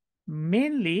 but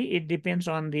mainly it depends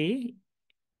on the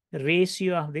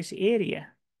ratio of this area.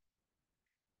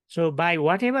 So by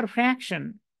whatever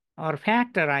fraction or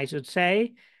factor, I should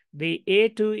say, the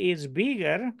A2 is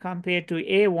bigger compared to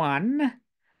A1,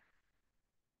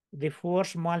 the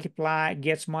force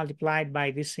gets multiplied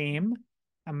by the same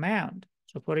amount.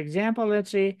 So for example,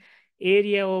 let's say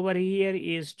area over here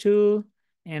is 2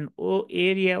 and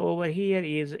area over here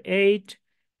is 8,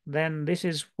 then this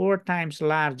is 4 times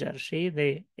larger. See,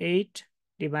 the 8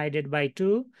 divided by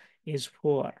 2 is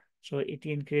 4. So it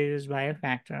increases by a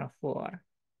factor of 4.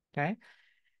 Okay.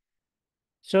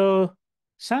 So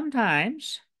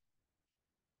sometimes,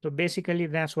 so basically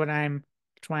that's what I'm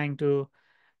trying to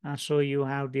show you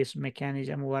how this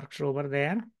mechanism works over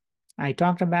there. I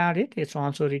talked about it. It's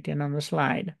also written on the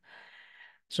slide.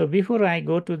 So before I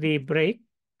go to the break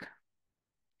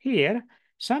here,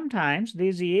 sometimes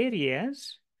these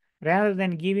areas, rather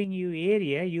than giving you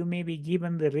area, you may be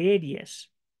given the radius,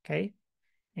 okay?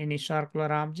 Any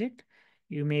circular object,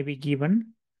 you may be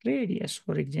given radius.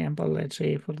 For example, let's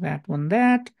say for that one,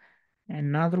 that,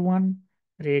 another one,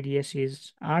 radius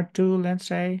is R2, let's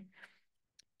say.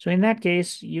 So in that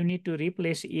case, you need to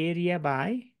replace area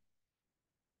by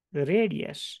the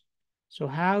radius. So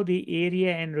how the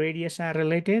area and radius are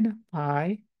related?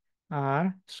 Pi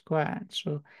r squared.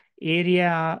 So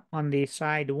area on the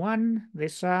side 1,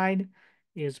 this side,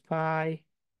 is pi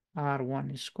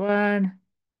r1 squared.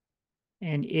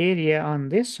 And area on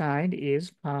this side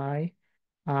is pi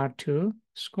r2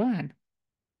 squared.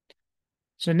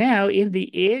 So now if the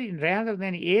area, rather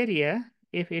than area,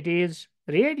 if it is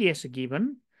radius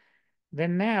given,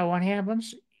 then now what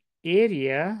happens?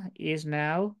 Area is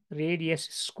now radius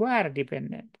square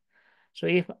dependent. So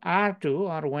if R2,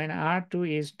 or when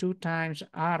R2 is 2 times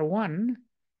R1,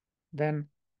 then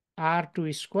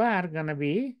R2 square gonna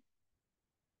be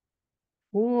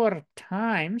 4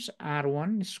 times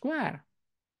R1 square.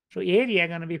 So area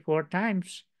gonna be 4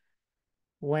 times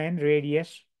when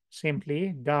radius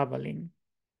simply doubling.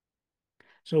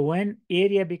 So when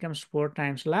area becomes 4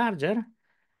 times larger,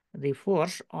 the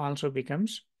force also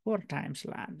becomes 4 times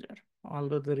larger,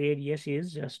 although the radius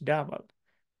is just double.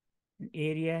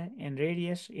 Area and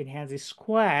radius, it has a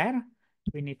square.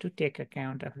 We need to take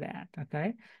account of that,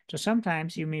 okay? So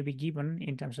sometimes you may be given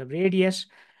in terms of radius,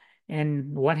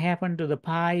 and what happened to the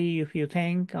pi, if you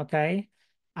think, okay,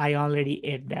 I already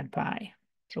ate that pi,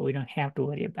 so we don't have to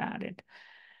worry about it.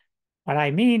 What I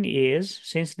mean is,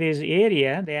 since this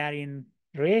area, they are in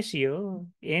ratio,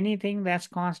 anything that's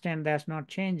constant, that's not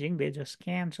changing, they just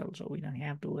cancel. So we don't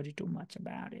have to worry too much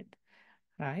about it,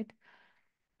 right?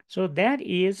 So that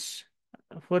is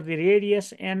for the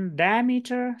radius and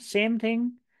diameter, same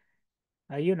thing.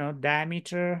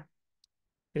 Diameter,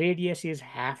 radius is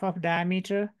half of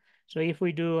diameter. So if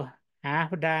we do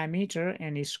half diameter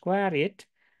and square it,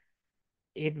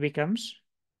 it becomes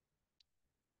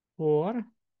 4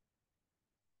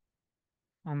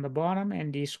 on the bottom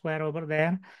and d square over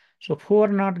there. So 4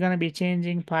 not going to be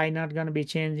changing, pi not going to be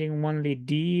changing, only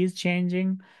d is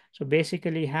changing. So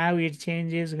basically how it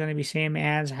changes is going to be same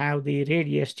as how the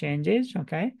radius changes,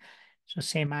 okay? So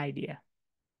same idea.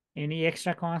 Any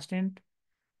extra constant,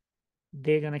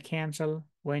 they're going to cancel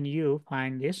when you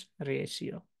find this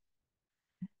ratio.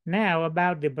 Now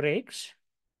about the brakes.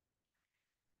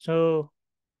 So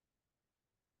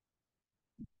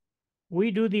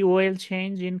we do the oil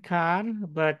change in car,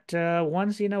 but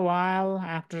once in a while,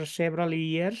 after several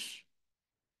years,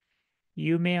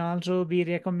 you may also be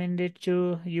recommended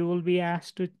to, you will be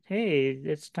asked to, hey,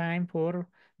 it's time for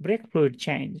brake fluid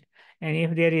change. And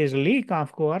if there is leak,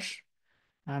 of course,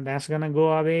 that's going to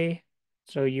go away.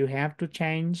 So you have to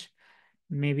change.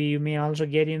 Maybe you may also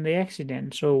get in the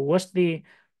accident. So what's the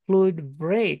fluid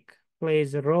brake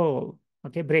plays a role?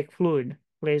 Okay, brake fluid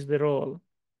plays the role.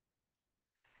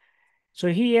 So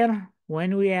here,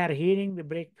 when we are hitting the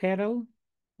brake pedal,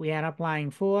 we are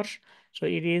applying force. So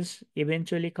it is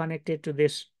eventually connected to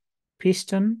this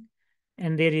piston,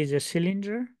 and there is a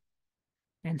cylinder,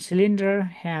 and cylinder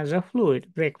has a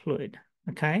fluid, brake fluid,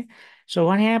 okay? So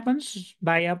what happens?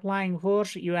 By applying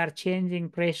force, you are changing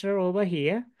pressure over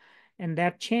here, and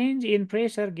that change in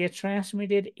pressure gets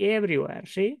transmitted everywhere,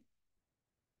 see?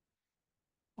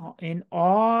 In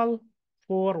all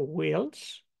 4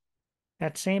 wheels,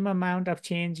 that same amount of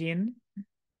change in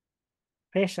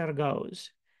pressure goes.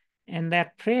 And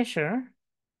that pressure,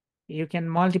 you can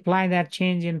multiply that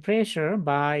change in pressure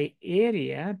by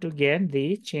area to get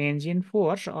the change in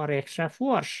force or extra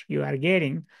force you are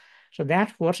getting. So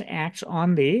that force acts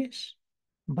on this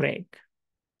brake,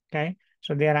 okay?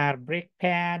 So there are brake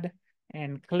pad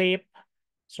and clip.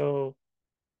 So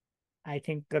I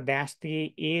think that's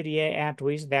the area at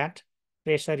which that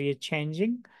pressure is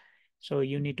changing. So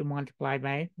you need to multiply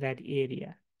by that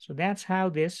area. So that's how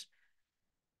this,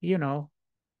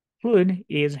 fluid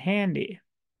is handy.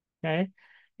 Okay.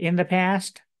 In the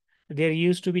past, there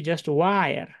used to be just a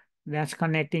wire that's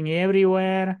connecting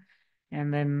everywhere,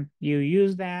 and then you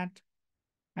use that.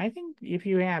 I think if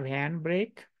you have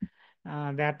handbrake,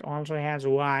 that also has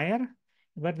wire,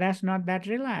 but that's not that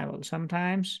reliable.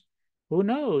 Sometimes, who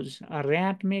knows, a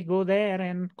rat may go there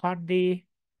and cut the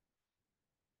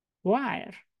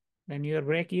wire, then your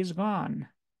brake is gone,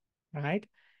 right?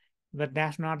 But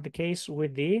that's not the case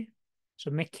with the, so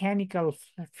mechanical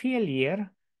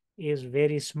failure is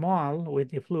very small with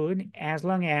the fluid as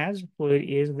long as fluid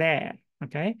is there,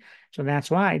 okay? So that's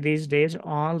why these days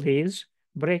all these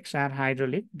brakes are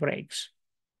hydraulic brakes,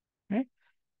 okay?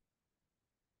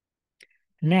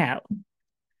 Now,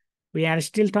 we are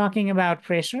still talking about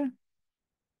pressure.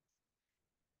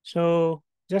 So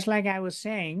just like I was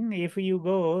saying, if you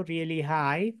go really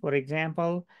high, for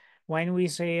example, when we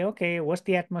say, okay, what's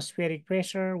the atmospheric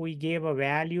pressure? We gave a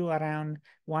value around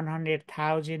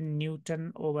 100,000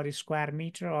 Newton over a square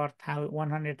meter or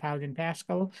 100,000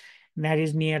 Pascal. That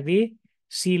is near the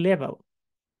sea level.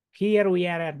 Here we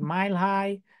are at mile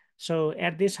high. So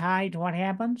at this height, what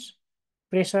happens?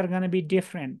 Pressure going to be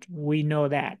different. We know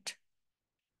that.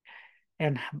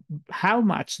 And how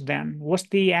much then? What's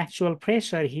the actual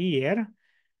pressure here?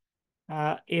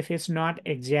 If it's not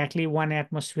exactly one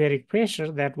atmospheric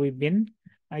pressure that we've been,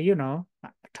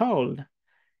 told.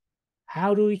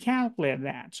 How do we calculate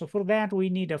that? So for that, we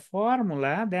need a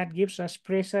formula that gives us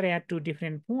pressure at two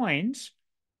different points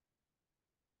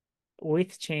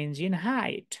with change in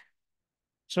height.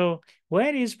 So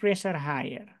where is pressure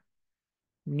higher?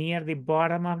 Near the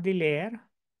bottom of the layer,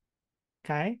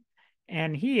 okay?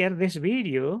 And here, this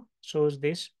video shows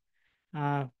this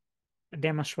uh,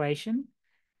 demonstration.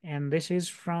 And this is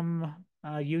from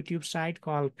a YouTube site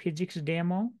called Physics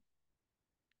Demo.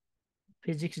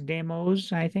 Physics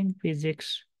Demos, I think.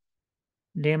 Physics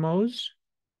Demos.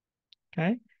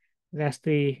 Okay. That's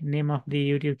the name of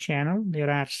the YouTube channel. There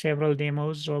are several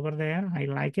demos over there. I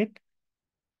like it.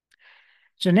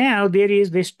 So now there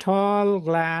is this tall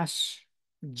glass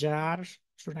jar.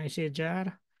 Should I say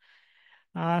jar?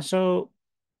 So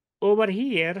over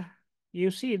here,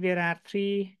 you see there are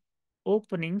three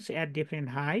openings at different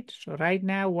heights. So right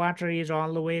now, water is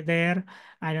all the way there.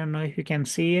 I don't know if you can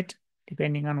see it,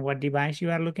 depending on what device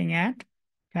you are looking at.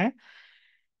 Okay.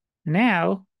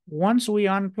 Now, once we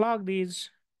unplug these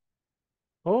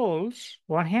holes,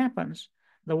 what happens?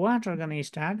 The water gonna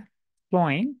start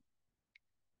flowing.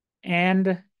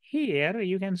 And here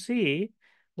you can see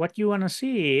what you wanna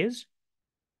see is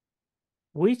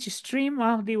which stream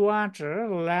of the water,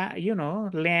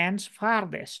 lands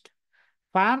farthest.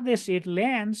 Farthest it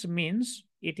lands means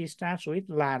it starts with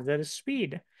larger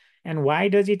speed. And why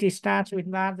does it start with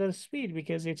larger speed?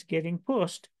 Because it's getting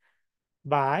pushed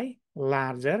by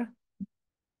larger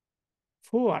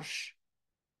force.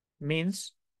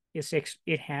 Means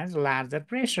it has larger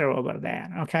pressure over there,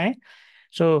 okay?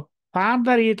 So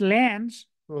farther it lands,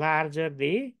 larger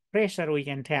the pressure we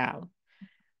can tell.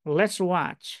 Let's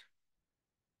watch.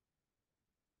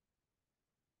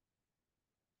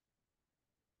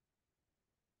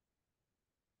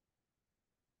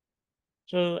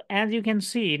 So as you can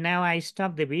see, now I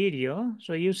stop the video.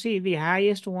 So you see the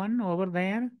highest one over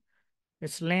there,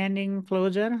 it's landing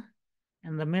closer,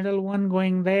 and the middle one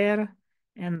going there,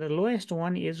 and the lowest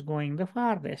one is going the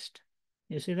farthest.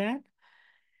 You see that?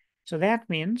 So that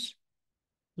means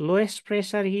lowest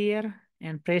pressure here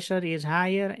and pressure is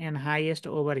higher and highest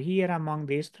over here among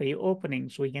these three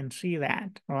openings. We can see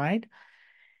that, right?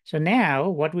 So now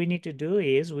what we need to do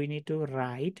is we need to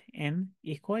write an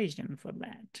equation for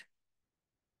that,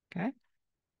 okay?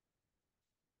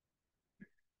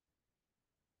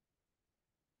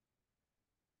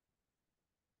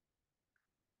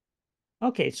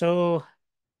 Okay, so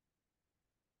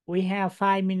we have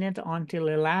 5 minutes until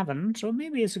 11, so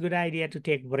maybe it's a good idea to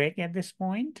take break at this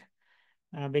point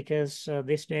because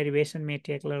this derivation may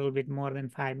take a little bit more than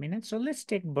 5 minutes. So let's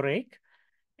take break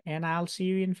and I'll see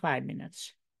you in 5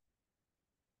 minutes.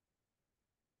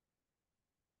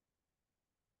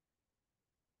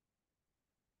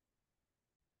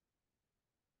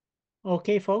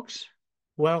 Okay, folks,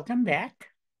 welcome back.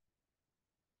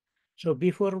 So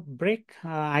before break,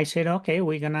 I said, okay,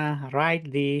 we're gonna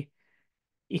write the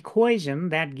equation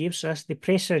that gives us the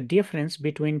pressure difference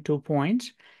between 2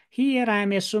 points. Here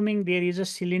I'm assuming there is a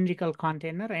cylindrical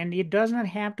container and it does not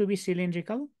have to be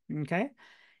cylindrical, okay?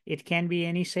 It can be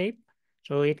any shape.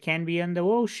 So it can be in the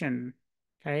ocean,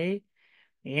 okay?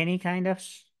 Any kind of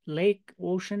lake,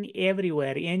 ocean,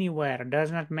 everywhere, anywhere,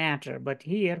 does not matter. But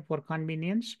here for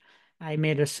convenience, I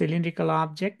made a cylindrical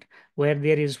object where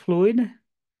there is fluid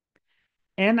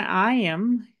and I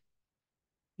am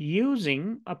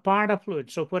using a part of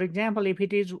fluid. So for example, if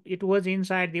it was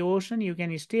inside the ocean, you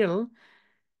can still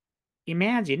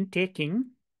imagine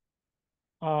taking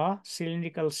a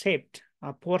cylindrical shaped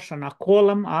a portion, a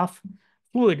column of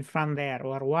fluid from there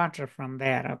or water from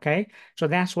there, okay? So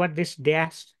that's what this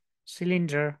dashed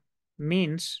cylinder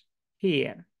means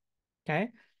here, okay?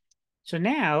 So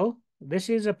now this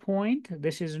is a point,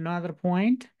 this is another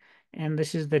point, and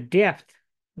this is the depth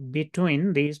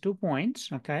between these 2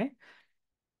 points, okay?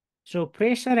 So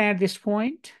pressure at this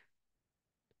point,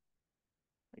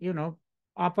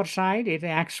 upper side, it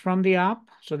acts from the up.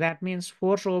 So that means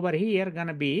force over here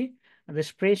gonna be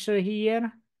this pressure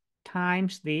here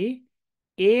times the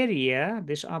area,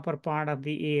 this upper part of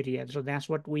the area. So that's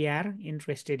what we are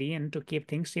interested in. To keep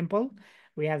things simple,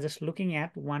 we are just looking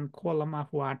at one column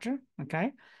of water,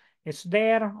 okay? It's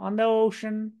there on the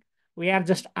ocean. We are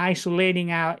just isolating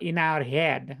in our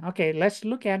head. Okay, let's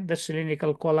look at the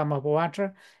cylindrical column of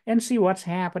water and see what's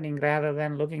happening rather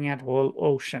than looking at whole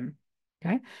ocean,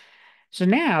 okay? So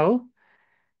now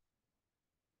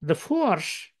the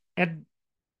force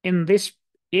in this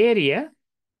area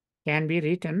can be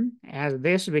written as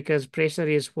this, because pressure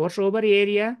is force over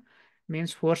area,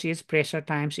 means force is pressure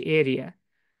times area.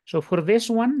 So for this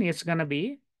one, it's going to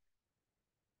be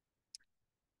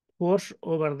force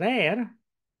over there,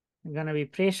 going to be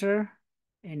pressure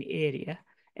and area.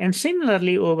 And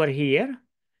similarly over here,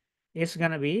 it's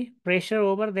going to be pressure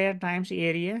over there times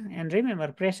area. And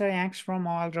remember, pressure acts from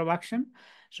all direction.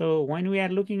 So when we are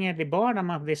looking at the bottom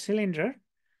of the cylinder,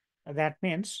 that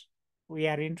means we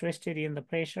are interested in the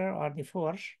pressure or the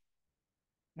force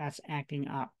that's acting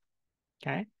up,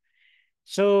 okay?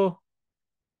 So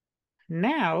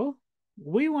now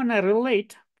we want to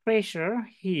relate pressure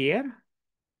here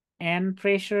and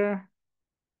pressure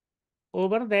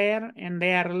over there, and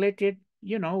they are related.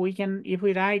 You know, we can, if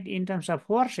we write in terms of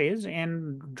forces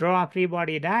and draw a free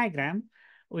body diagram,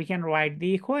 we can write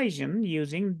the equation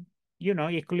using, you know,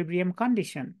 equilibrium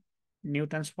condition,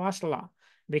 Newton's first law,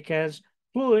 because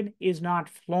fluid is not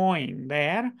flowing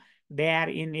there. They are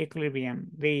in equilibrium.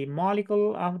 The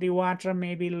molecule of the water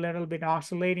may be a little bit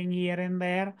oscillating here and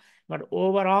there, but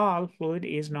overall fluid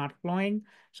is not flowing.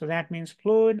 So that means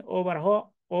fluid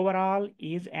overall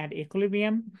is at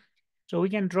equilibrium. So we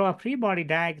can draw a free body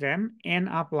diagram and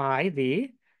apply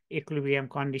the equilibrium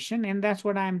condition, and that's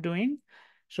what I'm doing.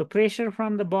 So pressure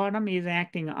from the bottom is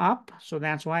acting up, so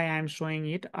that's why I'm showing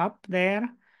it up there.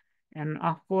 And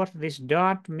of course, this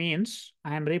dot means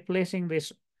I'm replacing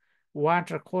this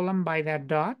water column by that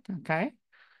dot, okay?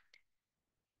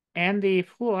 And the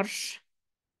force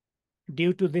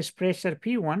due to this pressure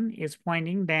P1 is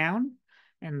pointing down,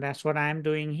 and that's what I'm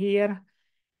doing here.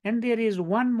 And there is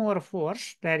one more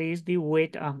force, that is the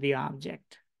weight of the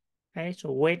object. Okay,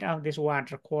 so weight of this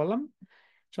water column.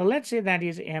 So let's say that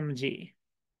is mg.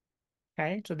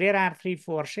 Okay, so there are three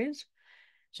forces.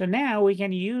 So now we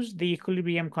can use the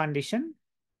equilibrium condition.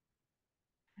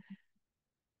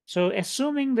 So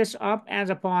assuming this up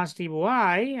as a positive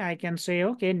y, I can say,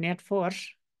 okay, net force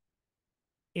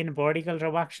in vertical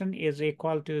reduction is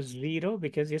equal to 0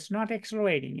 because it's not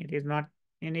accelerating. It is not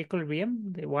in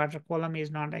equilibrium. The water column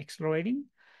is not accelerating.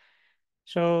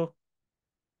 So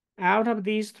out of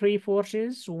these three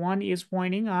forces, one is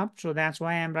pointing up, so that's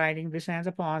why I'm writing this as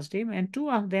a positive, and two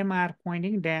of them are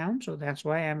pointing down, so that's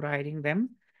why I'm writing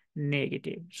them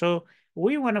negative. So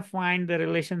we want to find the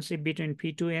relationship between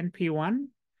P2 and P1.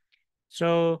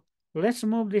 So let's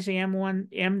move this M1,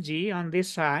 Mg on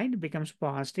this side, becomes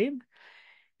positive.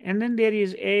 And then there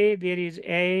is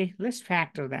A, let's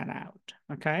factor that out,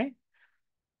 okay?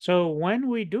 So when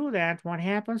we do that, what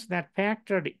happens? That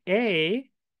factored A,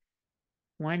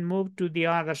 when moved to the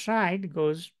other side,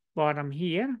 goes bottom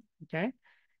here, okay?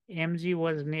 Mg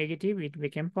was negative, it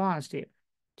became positive.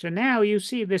 So now you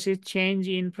see this is change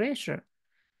in pressure.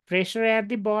 Pressure at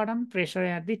the bottom, pressure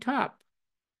at the top.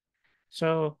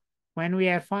 So when we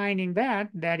are finding that,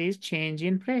 that is change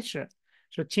in pressure.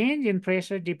 So change in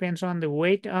pressure depends on the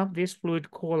weight of this fluid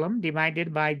column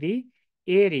divided by the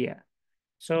area.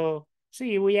 So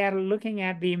see, we are looking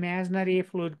at the imaginary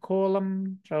fluid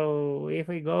column. So if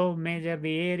we go measure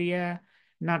the area,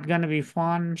 not going to be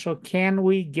fun. So can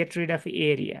we get rid of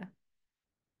area?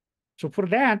 So for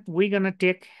that, we're going to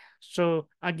take, so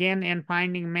again, and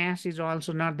finding mass is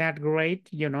also not that great,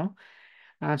 you know,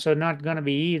 so not going to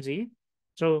be easy.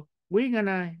 So we're going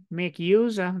to make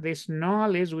use of this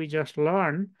knowledge we just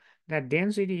learned, that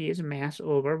density is mass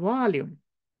over volume.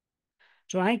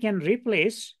 So I can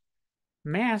replace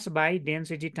mass by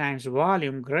density times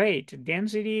volume. Great.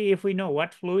 Density, if we know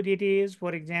what fluid it is,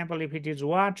 for example, if it is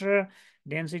water,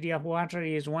 density of water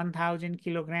is 1,000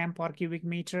 kilogram per cubic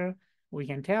meter. We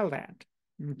can tell that.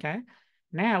 Okay.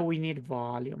 Now we need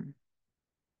volume.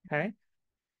 Okay.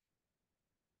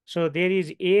 So there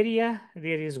is area,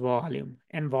 there is volume.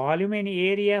 And volume and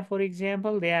area, for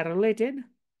example, they are related.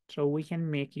 So we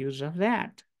can make use of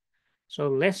that. So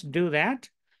let's do that.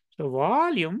 So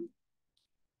volume,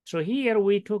 so here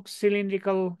we took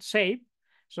cylindrical shape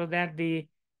so that the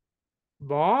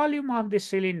volume of the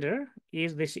cylinder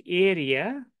is this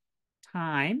area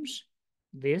times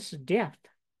this depth.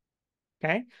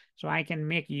 Okay, so I can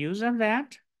make use of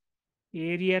that.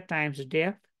 Area times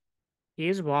depth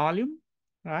is volume,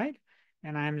 right?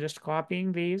 And I'm just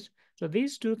copying these. So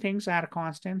these two things are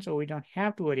constant, so we don't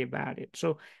have to worry about it.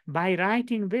 So by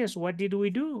writing this, what did we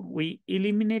do? We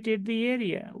eliminated the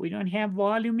area. We don't have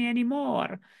volume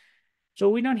anymore.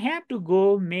 So we don't have to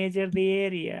go measure the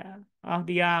area of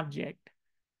the object.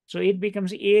 So it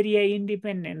becomes area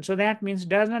independent. So that means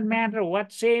does not matter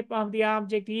what shape of the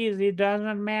object is, it does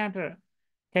not matter.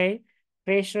 Okay.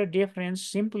 Pressure difference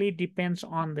simply depends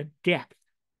on the depth.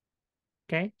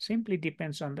 Okay. Simply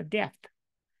depends on the depth.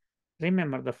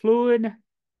 Remember the fluid,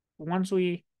 once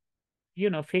we,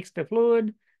 fix the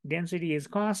fluid, density is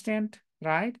constant,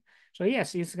 right? So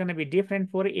yes, it's going to be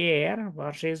different for air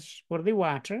versus for the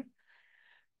water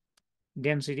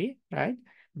density, right?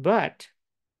 But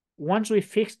once we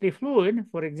fix the fluid,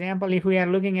 for example, if we are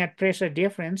looking at pressure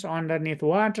difference underneath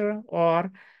water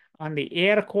or on the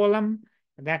air column,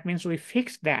 that means we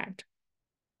fix that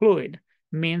fluid,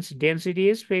 means density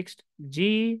is fixed,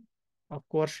 G, of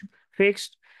course,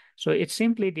 fixed. So it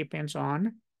simply depends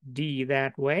on D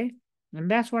that way.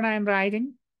 And that's what I'm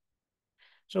writing.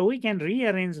 So we can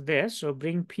rearrange this. So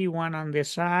bring P1 on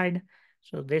this side.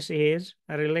 So this is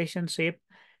a relationship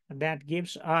that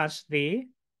gives us the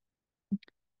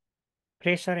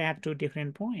pressure at two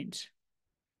different points.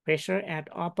 Pressure at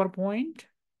upper point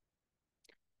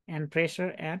and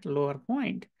pressure at lower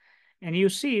point. And you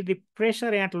see the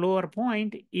pressure at lower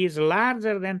point is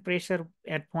larger than pressure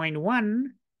at point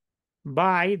 1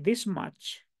 by this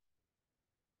much.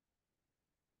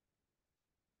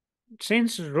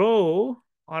 Since rho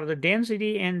or the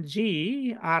density and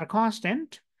G are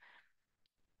constant,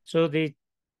 so the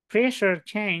pressure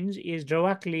change is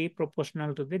directly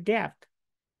proportional to the depth.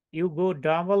 You go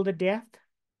double the depth,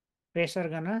 pressure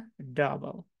gonna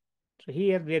double. So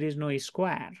here there is no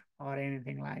square or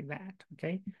anything like that,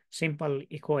 okay? Simple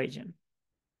equation,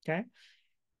 okay?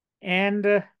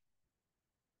 And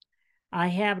I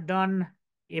have done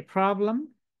a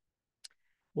problem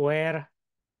where,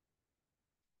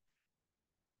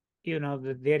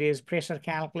 there is pressure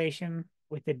calculation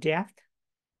with the depth.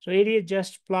 So it is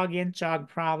just plug in chalk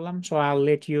problem. So I'll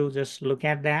let you just look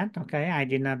at that, okay? I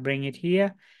did not bring it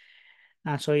here.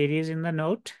 So it is in the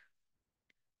note.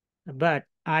 But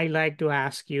I like to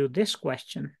ask you this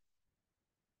question.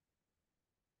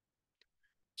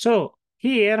 So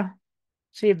here,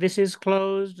 see, this is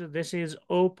closed, this is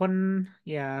open.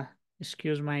 Yeah,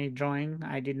 excuse my drawing.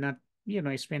 I did not,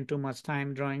 spend too much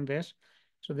time drawing this.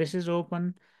 So this is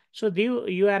open. So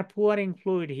you are pouring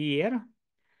fluid here.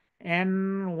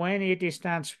 And when it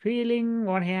starts filling,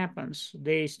 what happens?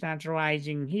 They start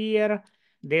rising here.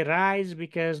 They rise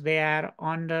because they are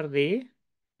under the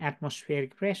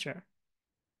atmospheric pressure,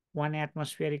 1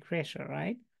 atmospheric pressure,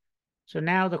 right? So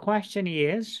now the question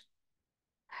is,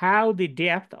 how the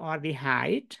depth or the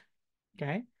height,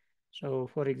 okay? So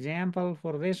for example,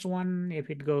 for this one, if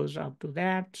it goes up to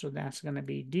that, so that's gonna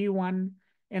be D1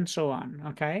 and so on,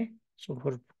 okay? So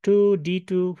for 2,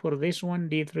 D2, for this one,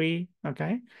 D3,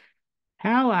 okay?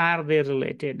 How are they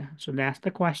related? So that's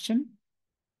the question.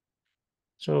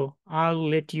 So I'll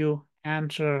let you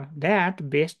answer that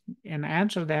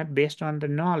based on the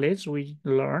knowledge we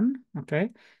learn, okay,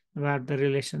 about the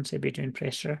relationship between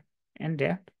pressure and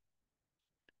depth.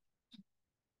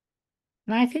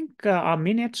 And I think a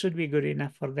minute should be good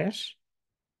enough for this.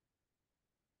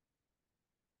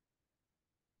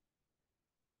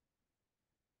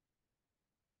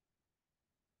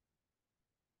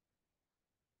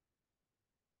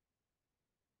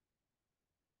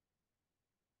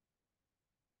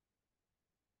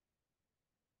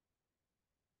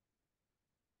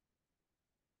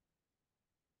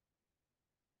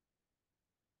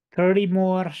 Thirty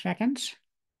more seconds.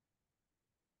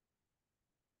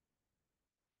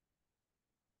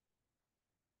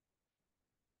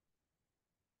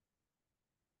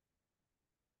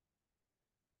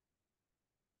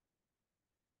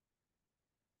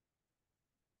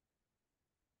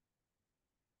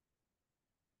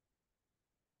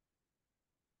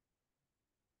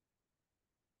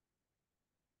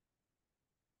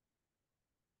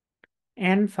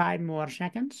 And 5 more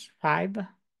seconds. 5,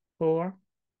 4,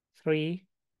 3,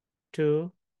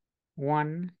 2,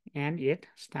 1, and it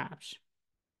stops.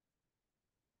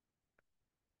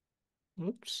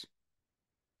 Oops.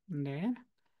 There.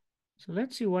 So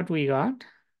let's see what we got.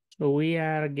 So we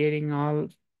are getting all,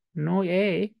 no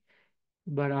A,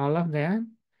 but all of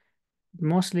them,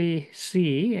 mostly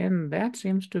C, and that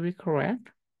seems to be correct.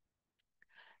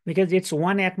 Because it's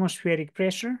 1 atmospheric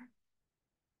pressure,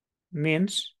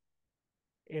 means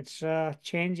it's a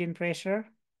change in pressure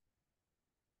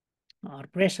or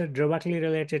pressure directly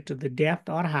related to the depth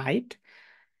or height.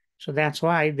 So that's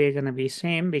why they're gonna be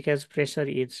same, because pressure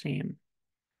is same.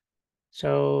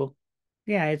 So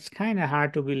Yeah, it's kind of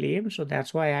hard to believe. So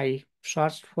that's why I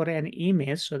searched for an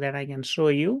image so that I can show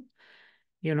you.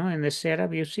 In the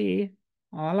setup, you see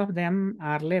all of them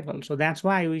are labeled. So that's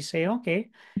why we say,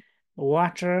 okay,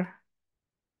 water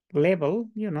level,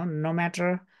 no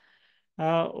matter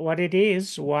what it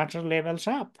is, water levels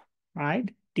up, right?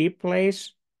 Deep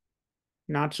place,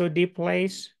 not so deep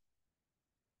place,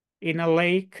 in a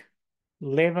lake,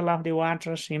 level of the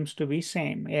water seems to be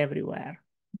same everywhere.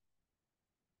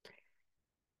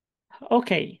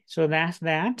 Okay, so that's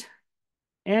that.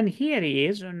 And here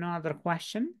is another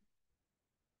question.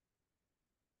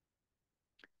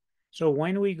 So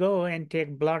when we go and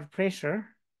take blood pressure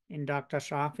in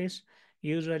doctor's office,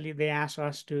 usually they ask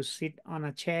us to sit on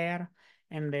a chair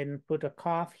and then put a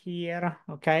cuff here,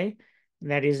 okay?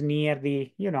 That is near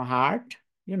the, heart,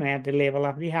 at the level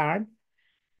of the heart.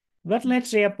 But let's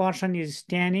say a person is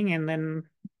standing and then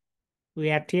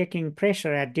we are taking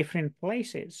pressure at different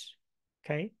places,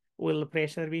 okay? Will the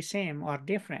pressure be same or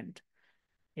different?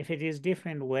 If it is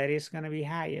different, where is going to be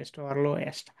highest or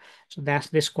lowest? So that's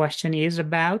this question is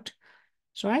about.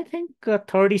 So I think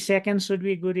 30 seconds would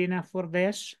be good enough for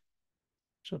this.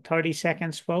 So 30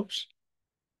 seconds, folks.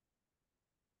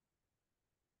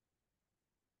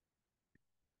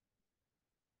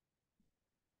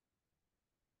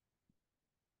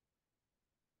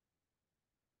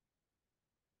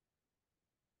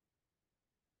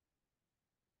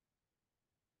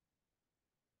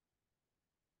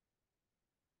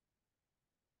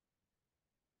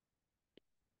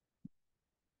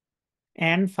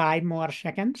 And 5 more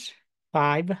seconds.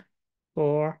 5,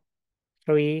 4,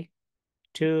 3,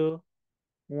 2,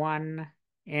 1,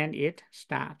 and it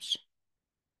stops.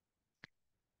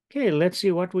 Okay, let's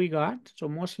see what we got. So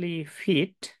mostly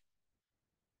feet,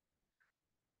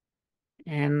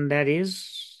 and that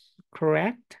is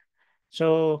correct.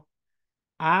 So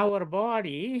our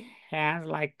body has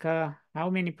like how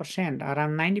many percent?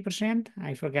 Around 90%?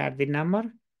 I forgot the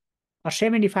number. Or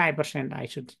 75%,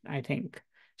 I think.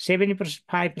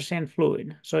 75%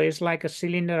 fluid. So it's like a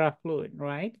cylinder of fluid,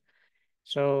 right?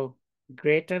 So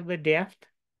greater the depth,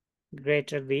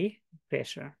 greater the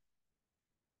pressure.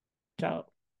 So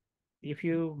if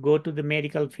you go to the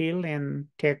medical field and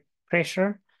take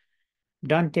pressure,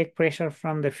 don't take pressure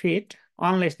from the feet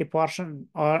unless the person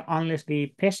or unless the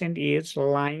patient is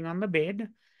lying on the bed.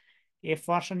 If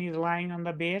person is lying on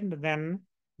the bed, then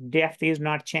depth is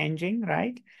not changing,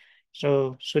 right?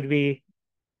 So should be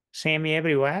same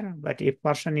everywhere. But if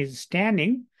person is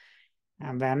standing,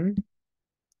 and then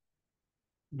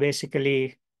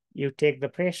basically you take the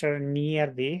pressure near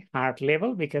the heart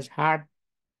level because heart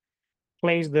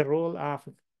plays the role of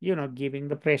giving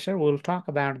the pressure. We'll talk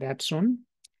about that soon.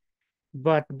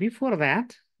 But before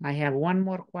that, I have one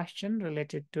more question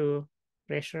related to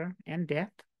pressure and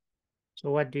depth. So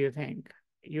what do you think?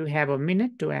 You have a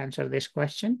minute to answer this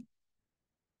question.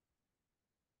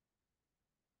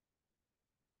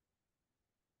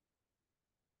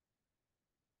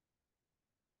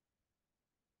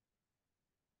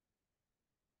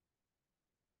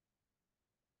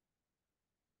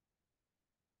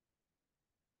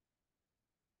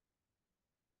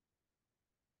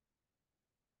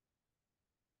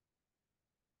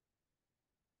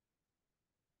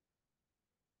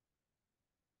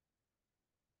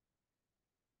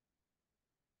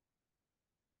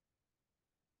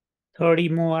 Thirty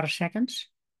more seconds.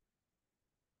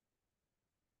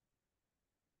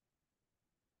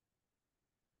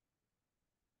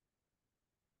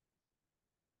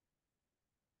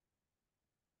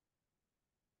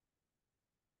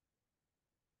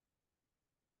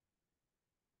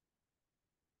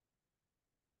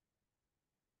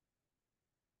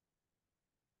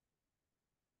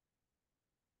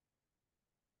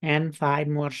 And 5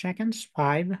 more seconds.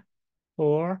 5,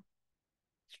 4,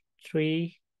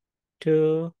 3,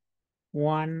 2,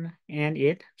 1, and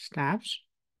it stops.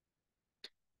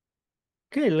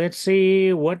 Okay, let's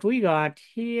see what we got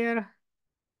here.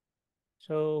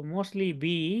 So mostly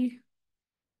B,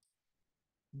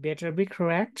 better be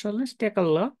correct. So let's take a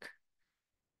look.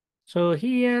 So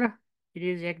here it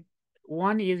is,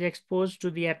 one is exposed to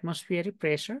the atmospheric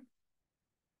pressure.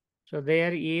 So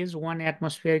there is one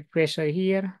atmospheric pressure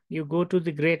here. You go to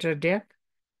the greater depth.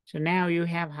 So now you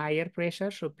have higher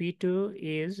pressure. So P2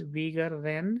 is bigger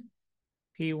than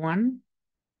P1.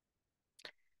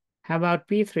 How about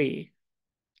P3?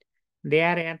 They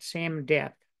are at same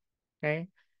depth, okay?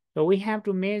 So we have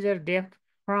to measure depth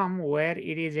from where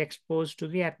it is exposed to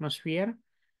the atmosphere.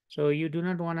 So you do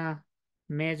not want to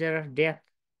measure depth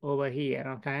over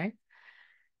here, okay?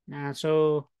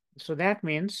 So that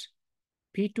means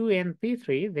P2 and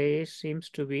P3, they seems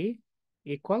to be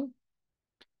equal.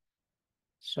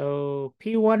 So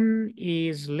P1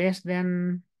 is less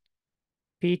than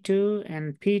P2,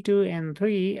 and P2 and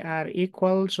 3 are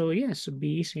equal. So yes,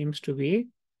 B seems to be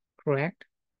correct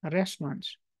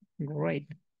response. Great.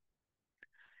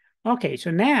 Okay, so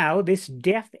now this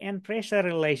depth and pressure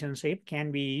relationship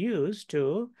can be used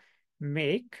to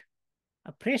make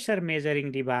a pressure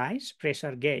measuring device,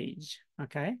 pressure gauge.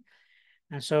 Okay,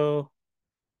 and so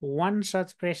one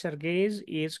such pressure gauge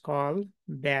is called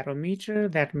barometer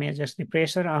that measures the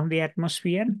pressure of the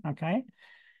atmosphere. Okay,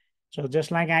 so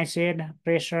just like I said,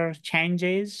 pressure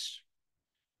changes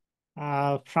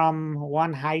from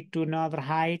one height to another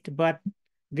height, but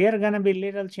there gonna be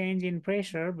little change in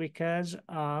pressure because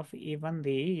of even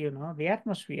the the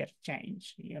atmosphere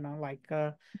change, like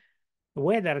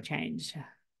weather change.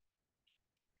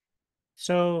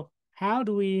 So how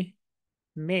do we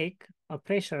make a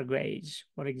pressure gauge?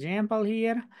 For example,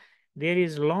 here there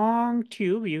is long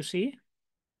tube, you see.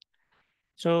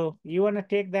 So you want to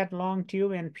take that long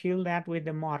tube and fill that with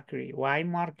the mercury. Why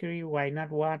mercury? Why not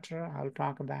water? I'll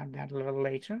talk about that a little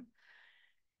later.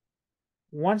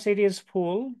 Once it is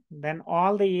full, then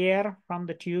all the air from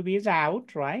the tube is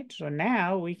out, right? So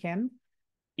now we can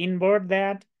invert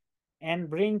that and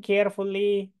bring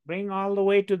all the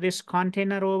way to this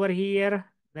container over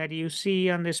here that you see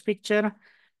on this picture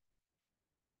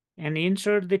and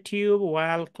insert the tube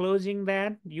while closing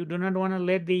that. You do not want to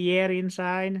let the air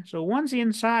inside. So once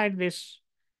inside this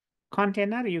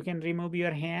container, you can remove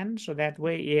your hand so that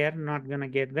way air not gonna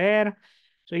get there.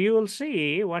 So you will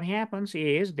see what happens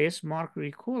is this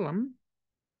mercury column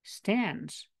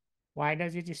stands. Why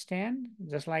does it stand?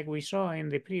 Just like we saw in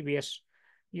the previous,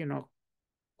 you know,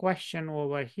 question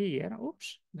over here.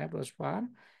 Oops, that was far.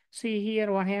 See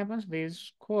here what happens?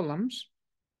 These columns,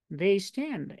 they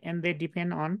stand and they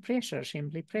depend on pressure,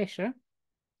 simply pressure.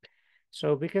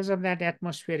 So because of that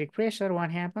atmospheric pressure,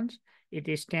 what happens?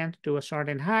 It stands to a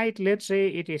certain height. Let's say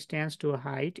it stands to a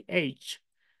height h.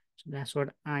 So that's what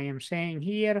I am saying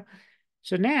here.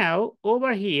 So now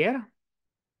over here,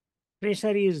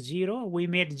 pressure is zero. We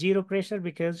made zero pressure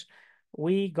because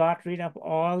we got rid of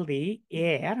all the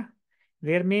air.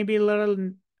 There may be a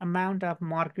little amount of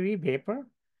mercury vapor,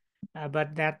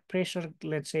 but that pressure,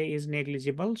 let's say, is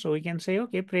negligible. So we can say,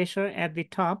 okay, pressure at the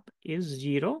top is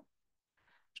zero.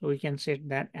 So we can set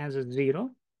that as a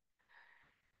zero.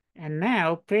 And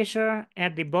now pressure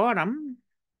at the bottom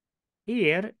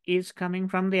here is coming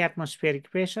from the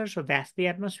atmospheric pressure. So that's the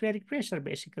atmospheric pressure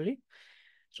basically.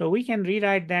 So we can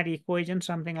rewrite that equation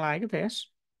something like this.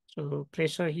 So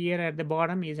pressure here at the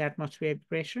bottom is atmospheric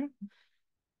pressure.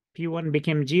 P1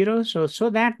 became zero. So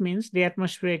that means the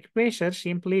atmospheric pressure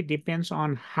simply depends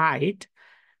on height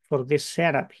for this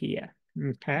setup here.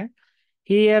 Okay.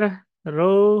 Here,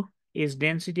 rho is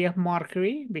density of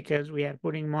mercury because we are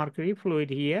putting mercury fluid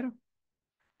here.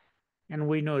 And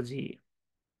we know Z.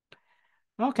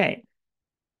 Okay.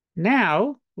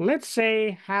 Now, let's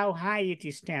say how high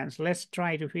it stands. Let's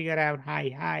try to figure out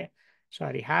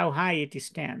how high it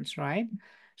stands, right?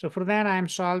 So for that, I'm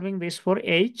solving this for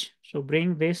H. So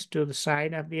bring this to the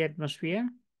side of the atmosphere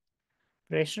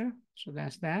pressure. So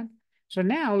that's that. So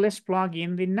now let's plug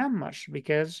in the numbers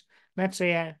because let's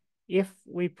say if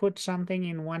we put something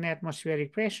in one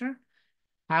atmospheric pressure,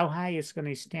 how high it's going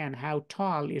to stand, how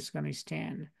tall it's going to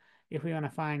stand. If we want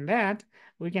to find that,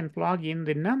 we can plug in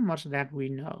the numbers that we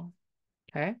know.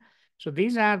 Okay, so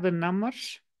these are the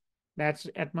numbers. That's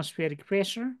atmospheric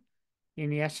pressure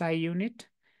in SI unit.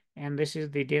 And this is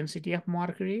the density of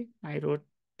mercury. I wrote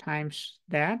times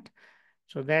that.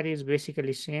 So that is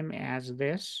basically same as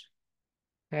this.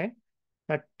 Okay,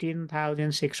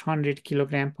 13,600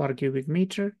 kilogram per cubic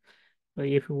meter. So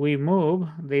if we move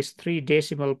these 3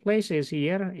 decimal places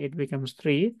here, it becomes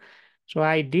 3. So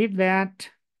I did that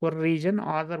for region,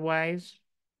 otherwise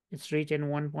it's written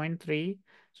 1.3.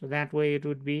 So that way it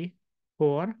would be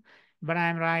 4. But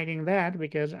I'm writing that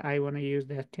because I want to use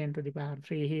that 10 to the power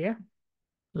 3 here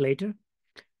later.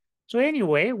 So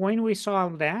anyway, when we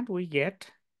solve that, we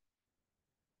get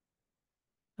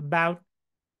about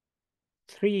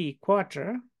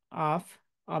 3/4 of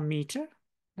a meter.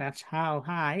 That's how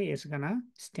high it's gonna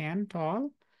stand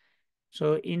tall.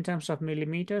 So in terms of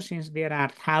millimeters, since there are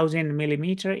 1,000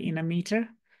 millimeter in a meter,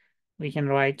 we can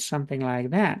write something like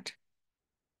that.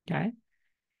 Okay.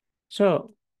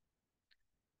 So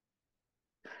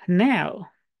now,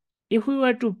 if we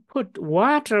were to put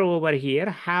water over here,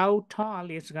 how tall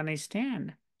it's gonna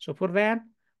stand? So for that,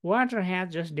 water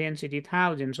has just density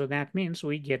 1,000. So that means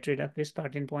we get rid of this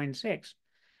 13.6.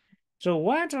 So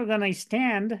water gonna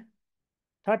stand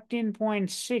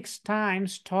 13.6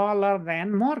 times taller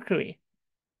than mercury.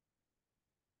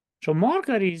 So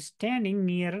mercury is standing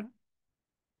near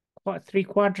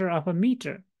 3/4 of a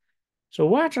meter. So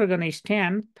water going to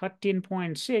stand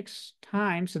 13.6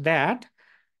 times that.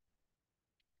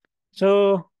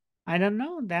 So I don't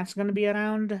know, that's going to be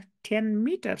around 10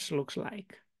 meters, looks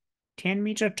like.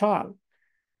 10-meter tall.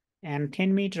 And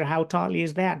 10 meter, how tall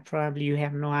is that? Probably you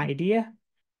have no idea.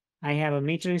 I have a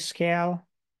meter scale,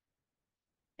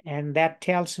 and that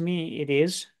tells me it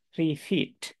is 3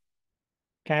 feet.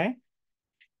 Okay.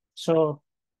 So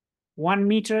 1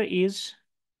 meter is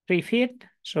 3 feet.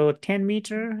 So 10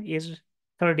 meter is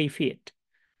 30 feet.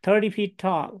 30 feet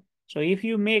tall. So if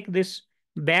you make this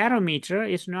barometer,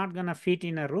 it's not going to fit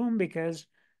in a room because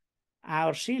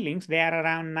our ceilings, they are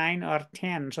around 9 or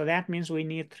 10. So that means we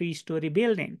need 3-story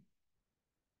building.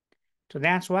 So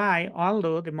that's why,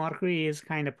 although the mercury is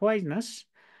kind of poisonous,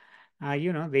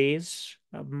 these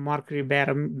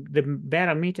the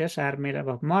barometers are made up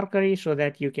of mercury so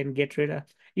that you can get rid of,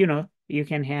 you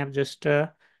can have just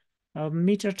a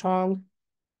meter tall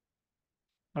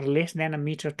or less than a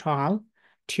meter tall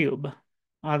tube.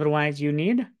 Otherwise, you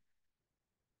need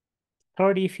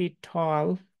 30 feet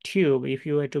tall tube if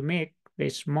you were to make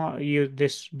this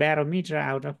barometer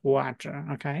out of water.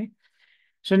 Okay.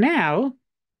 So now,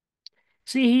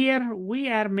 see here, we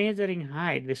are measuring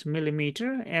height, this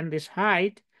millimeter, and this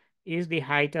height is the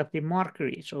height of the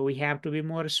mercury. So we have to be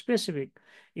more specific.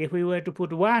 If we were to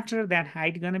put water, that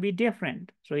height is going to be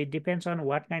different. So it depends on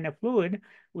what kind of fluid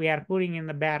we are putting in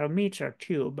the barometer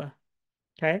tube.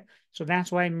 Okay, so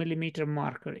that's why millimeter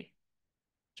mercury.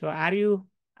 So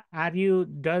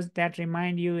does that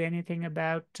remind you anything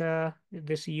about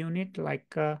this unit?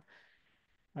 Like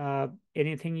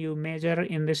anything you measure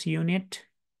in this unit?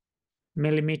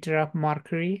 Millimeter of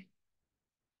mercury,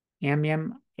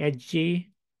 mmHg.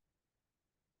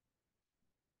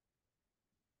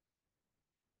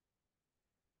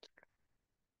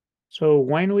 So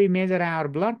when we measure our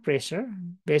blood pressure,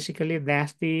 basically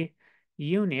that's the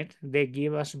unit they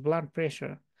give us blood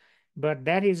pressure. But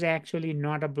that is actually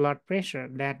not a blood pressure.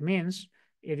 That means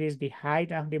it is the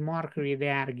height of the mercury they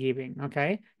are giving,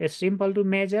 okay? It's simple to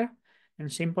measure and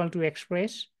simple to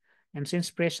express. And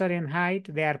since pressure and height,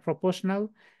 they are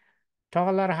proportional,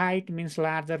 taller height means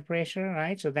larger pressure,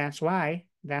 right? So that's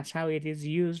how it is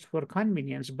used for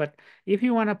convenience. But if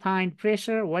you want to find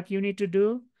pressure, what you need to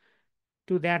do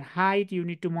to that height, you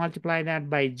need to multiply that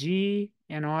by G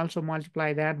and also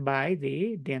multiply that by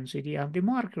the density of the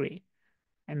mercury.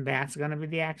 And that's going to be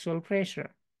the actual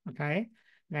pressure, okay?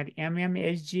 That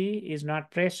mmHg is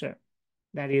not pressure,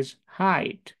 that is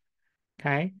height,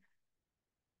 okay?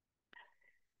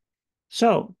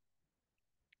 So,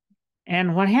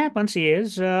 and what happens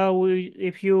is,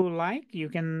 if you like, you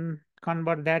can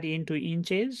convert that into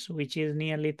inches, which is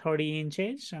nearly 30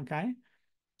 inches, okay?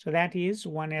 So that is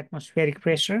 1 atmospheric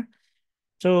pressure.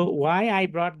 So why I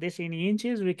brought this in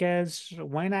inches, because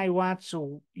when I watch,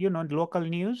 local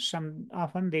news, some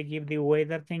often they give the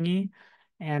weather thingy,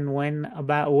 and when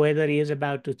about weather is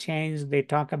about to change, they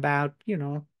talk about,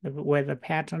 the weather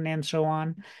pattern and so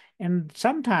on. And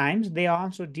sometimes they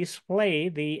also display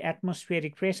the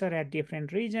atmospheric pressure at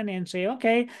different region and say,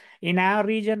 okay, in our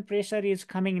region, pressure is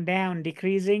coming down,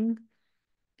 decreasing.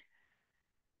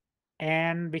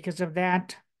 And because of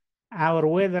that, our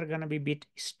weather gonna be a bit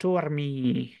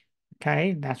stormy.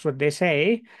 Okay, that's what they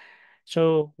say.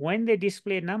 So when they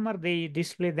display a number, they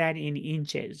display that in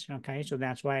inches. Okay, so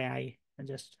that's why I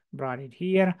just brought it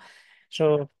here.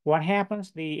 So what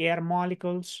happens? The air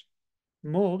molecules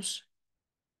moves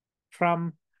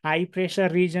from high pressure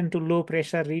region to low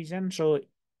pressure region. So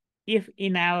if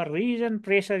in our region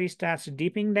pressure starts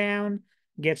dipping down,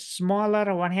 gets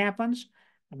smaller, what happens?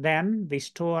 Then the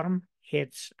storm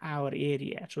hits our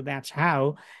area. So that's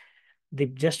how the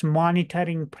just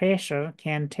monitoring pressure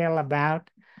can tell about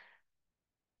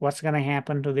what's going to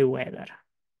happen to the weather.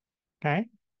 Okay.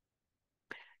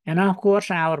 And of course,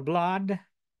 our blood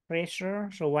pressure.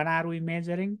 So what are we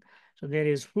measuring? So there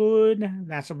is fluid,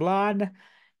 that's blood,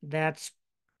 that's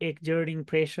exerting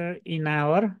pressure in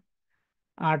our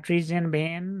arteries and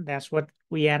vein. That's what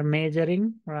we are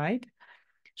measuring, right?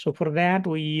 So for that,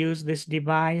 we use this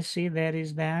device. See, there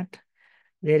is that.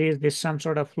 There is this some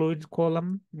sort of fluid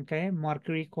column, okay,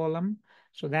 mercury column.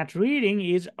 So that reading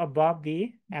is above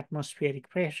the atmospheric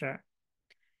pressure.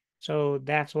 So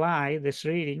that's why this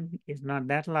reading is not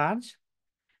that large.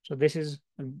 So this is,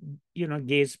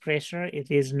 gauge pressure. It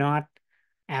is not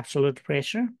absolute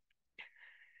pressure.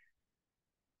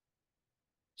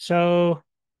 So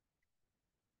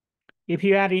if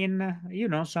you are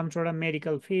in, some sort of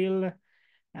medical field,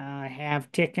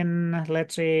 have taken,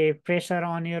 let's say, pressure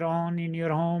on your own in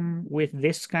your home with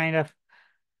this kind of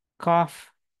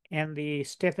cough and the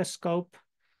stethoscope,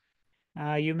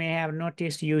 You may have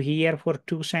noticed you hear for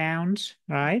two sounds,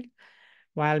 right?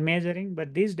 While measuring,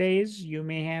 but these days you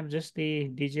may have just the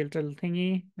digital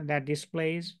thingy that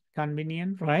displays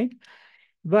convenient, right?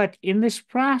 But in this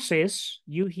process,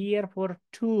 you hear for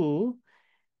two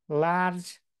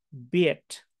large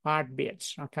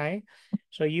heartbeats, okay?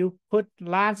 So you put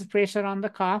large pressure on the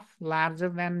cuff, larger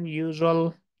than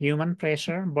usual human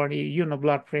pressure, body,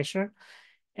 blood pressure,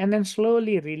 and then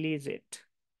slowly release it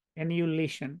and you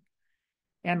listen.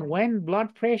 And when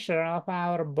blood pressure of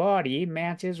our body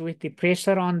matches with the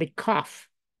pressure on the cuff,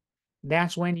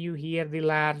 that's when you hear the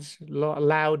large,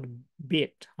 loud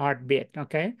heartbeat,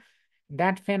 okay?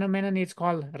 That phenomenon is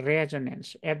called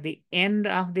resonance. At the end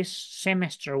of this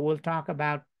semester, we'll talk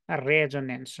about a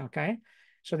resonance, okay?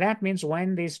 So that means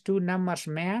when these two numbers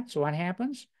match, what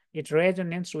happens? It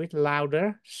resonates with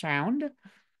louder sound.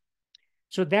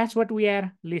 So that's what we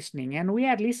are listening. And we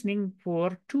are listening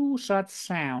for two such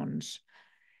sounds.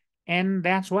 And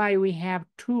that's why we have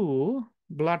two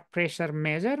blood pressure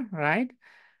measure, right?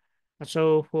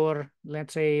 So for,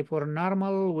 let's say for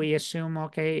normal, we assume,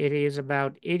 okay, it is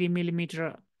about 80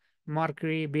 millimeter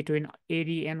mercury between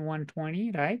 80 and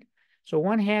 120, right? So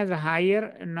one has a higher,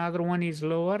 another one is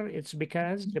lower. It's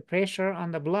because the pressure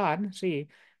on the blood, see,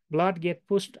 blood get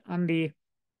pushed on the,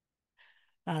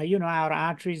 our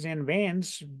arteries and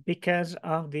veins because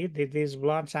of these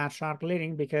bloods are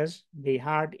circulating because the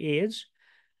heart is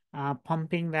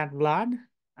pumping that blood.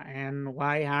 And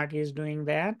why heart is doing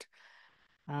that?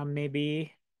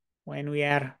 Maybe when we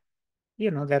are,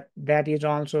 that is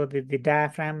also the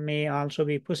diaphragm may also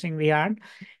be pushing the heart.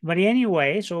 But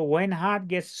anyway, so when heart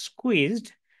gets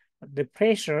squeezed, the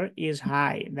pressure is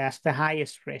high. That's the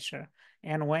highest pressure.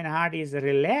 And when heart is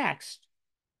relaxed,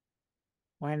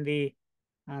 when the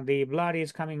blood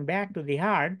is coming back to the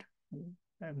heart,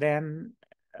 then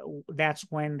that's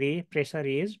when the pressure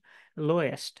is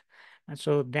lowest. And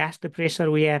so that's the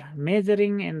pressure we are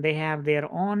measuring, and they have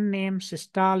their own name,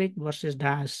 systolic versus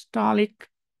diastolic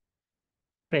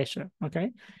pressure.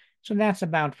 Okay. So that's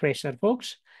about pressure,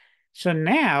 folks. So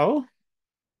now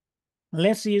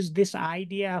let's use this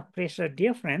idea of pressure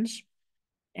difference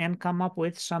and come up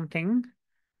with something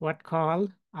what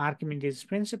called Archimedes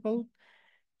principle.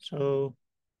 So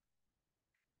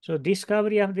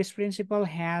discovery of this principle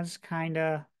has kind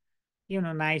of,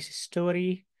 nice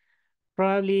story.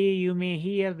 Probably you may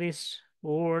hear this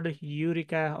word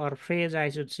eureka, or phrase, I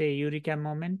should say, eureka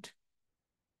moment.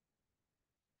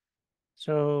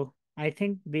 So I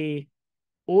think the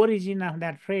origin of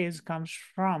that phrase comes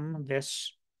from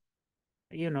this,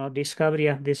 discovery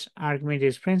of this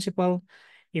Archimedes principle.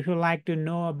 If you like to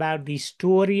know about the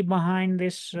story behind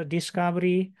this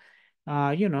discovery,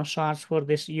 search for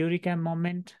this eureka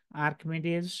moment,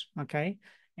 Archimedes, okay?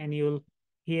 And you'll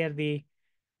hear the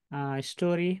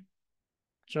story.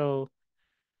 So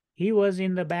he was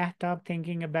in the bathtub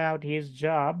thinking about his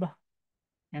job,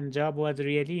 and job was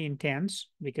really intense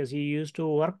because he used to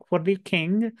work for the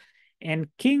king, and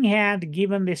king had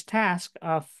given this task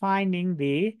of finding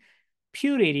the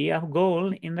purity of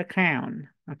gold in the crown,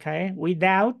 okay,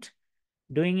 without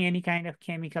doing any kind of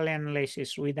chemical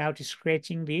analysis, without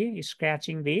scratching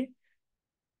the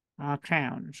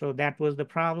crown. So that was the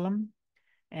problem.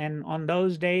 And on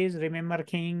those days, remember,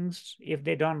 kings, if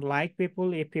they don't like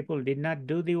people, if people did not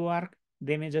do the work,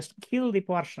 they may just kill the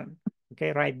person,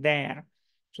 okay, right there.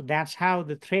 So that's how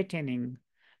the threatening,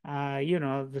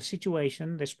 the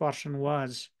situation this person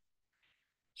was.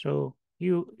 So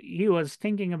he was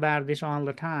thinking about this all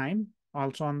the time,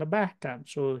 also on the bathtub.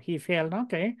 So he felt,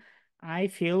 okay, I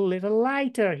feel a little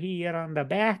lighter here on the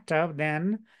bathtub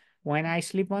than when I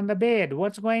sleep on the bed.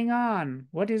 What's going on?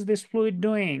 What is this fluid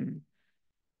doing?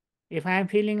 If I'm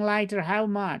feeling lighter, how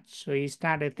much? So he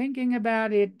started thinking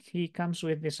about it. He comes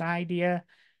with this idea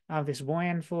of this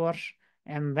buoyant force,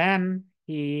 and then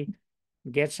he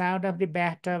gets out of the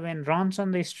bathtub and runs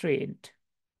on the street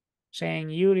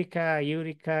saying, Eureka,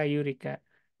 Eureka, Eureka,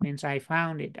 means I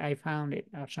found it,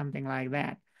 or something like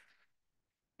that.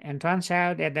 And turns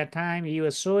out at that time he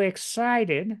was so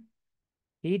excited,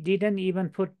 he didn't even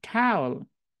put towel,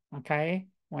 okay?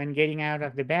 When getting out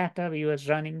of the bathtub, he was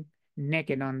running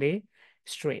naked on the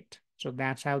street. So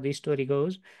that's how the story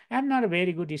goes. I'm not a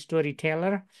very good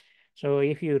storyteller. So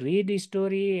if you read the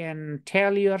story and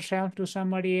tell yourself to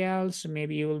somebody else,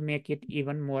 maybe you will make it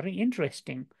even more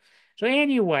interesting. So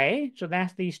anyway, so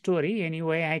that's the story.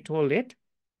 Anyway, I told it.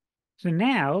 So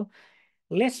now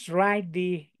let's write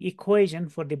the equation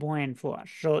for the buoyant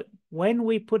force. So when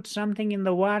we put something in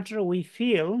the water, we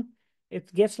feel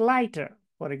it gets lighter.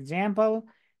 For example,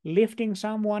 lifting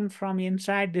someone from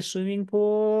inside the swimming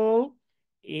pool,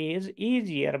 is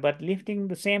easier, but lifting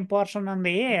the same person on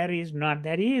the air is not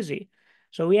that easy.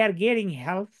 So we are getting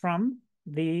help from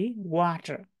the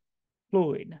water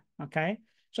fluid, okay?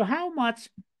 So how much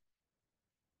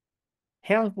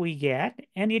help we get,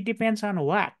 and it depends on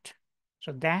what.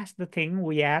 So that's the thing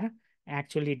we are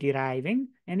actually deriving,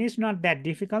 and it's not that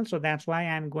difficult. So that's why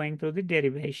I'm going through the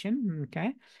derivation,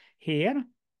 okay? Here,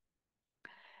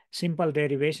 simple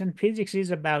derivation. Physics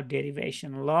is about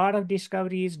derivation. A lot of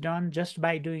discovery is done just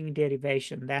by doing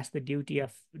derivation. That's the beauty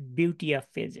of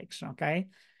physics, okay?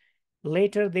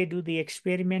 Later, they do the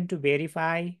experiment to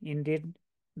verify indeed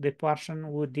the person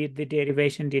who did the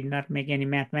derivation did not make any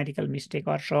mathematical mistake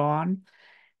or so on.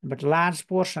 But large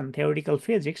portion theoretical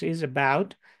physics is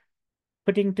about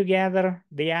putting together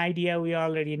the idea we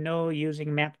already know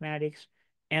using mathematics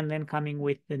and then coming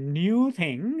with the new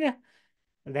thing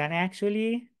that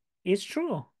actually is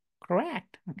true,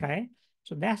 correct, okay?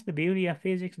 So that's the beauty of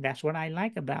physics. That's what I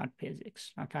like about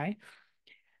physics, okay?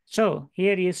 So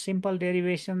here is simple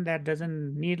derivation that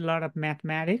doesn't need a lot of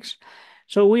mathematics.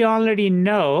 So we already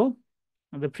know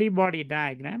the free body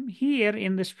diagram. Here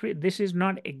in this is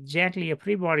not exactly a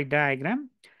free body diagram.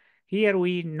 Here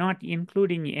we not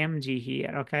including mg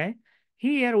here, okay?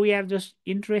 Here we are just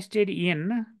interested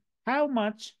in how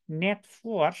much net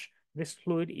force this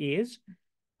fluid is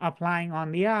applying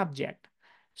on the object.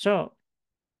 So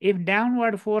if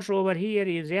downward force over here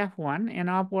is F1 and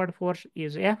upward force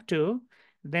is F2,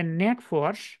 then net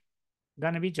force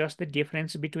gonna be just the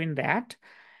difference between that.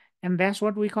 And that's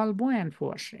what we call buoyant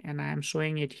force. And I'm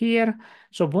showing it here.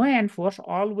 So buoyant force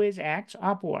always acts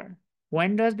upward.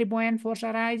 When does the buoyant force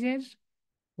arises?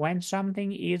 When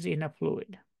something is in a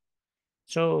fluid.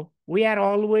 So we are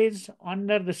always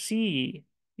under the sea,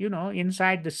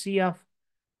 inside the sea of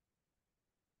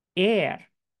air.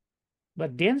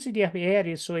 But density of air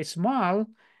is so small,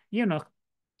 you know,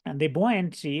 and the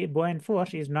buoyant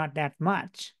force is not that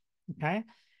much. Okay.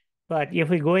 But if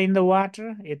we go in the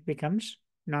water, it becomes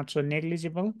not so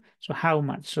negligible. So how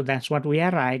much? So that's what we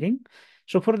are writing.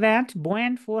 So for that,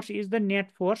 buoyant force is the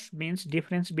net force, means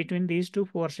difference between these two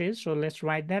forces. So let's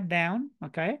write that down.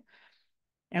 Okay.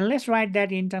 And let's write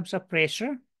that in terms of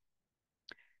pressure.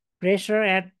 Pressure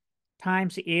at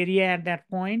times area at that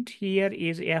point here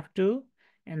is F2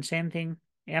 and same thing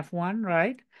F1,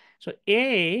 right? So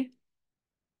A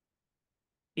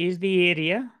is the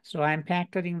area. So I'm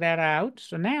factoring that out.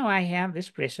 So now I have this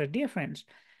pressure difference.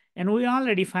 And we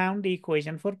already found the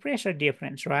equation for pressure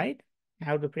difference, right?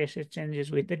 How the pressure changes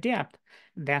with the depth.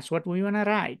 That's what we want to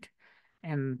write.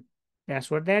 And that's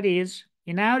what that is.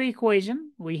 In our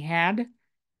equation, we had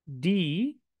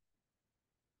D,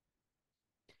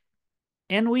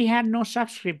 and we had no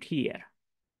subscript here.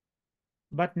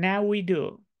 But now we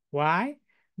do. Why?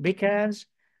 Because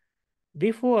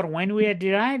before, when we are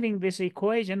deriving this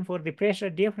equation for the pressure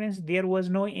difference, there was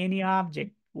no any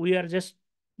object. We are just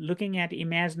looking at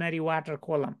imaginary water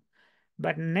column.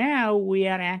 But now we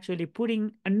are actually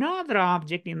putting another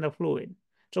object in the fluid.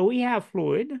 So we have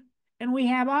fluid and we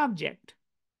have object.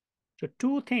 So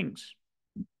two things.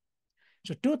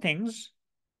 So two things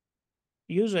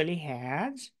usually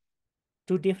has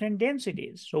two different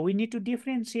densities. So we need to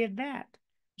differentiate that.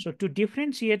 So to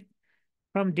differentiate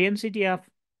from density of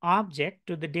object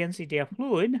to the density of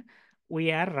fluid,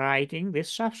 we are writing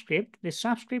this subscript. The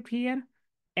subscript here,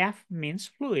 F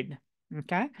means fluid,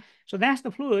 okay? So that's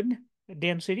the fluid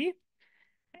density,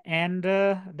 and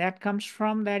that comes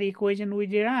from that equation we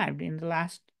derived in the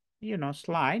last,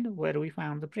 slide where we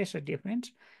found the pressure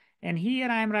difference. And here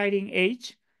I'm writing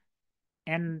H,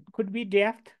 and could be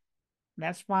depth,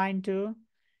 that's fine too.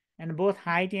 And both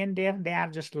height and depth, they are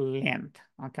just length,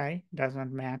 okay?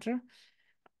 Doesn't matter.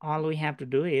 All we have to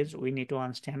do is we need to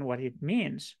understand what it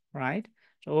means, right?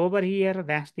 So over here,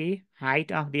 that's the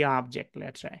height of the object,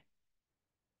 let's say,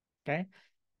 okay?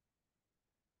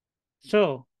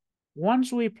 So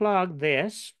once we plug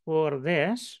this for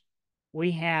this,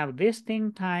 we have this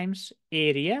thing times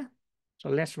area. So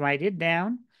let's write it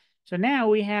down. So now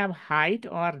we have height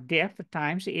or depth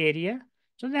times area.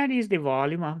 So that is the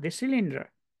volume of the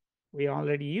cylinder. We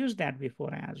already used that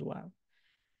before as well.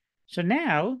 So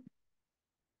now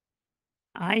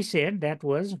I said that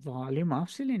was volume of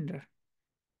cylinder.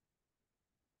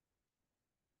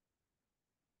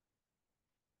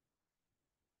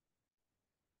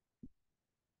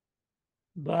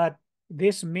 But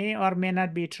this may or may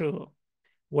not be true.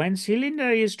 When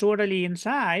cylinder is totally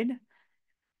inside,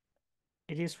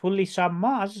 it is fully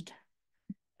submerged,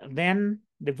 then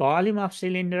the volume of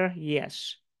cylinder,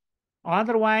 yes.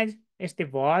 Otherwise, it's the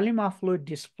volume of fluid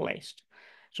displaced.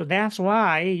 So that's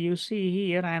why you see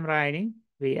here I'm writing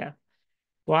via.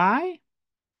 Why?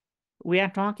 we are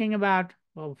talking about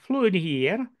fluid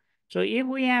here. So if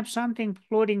we have something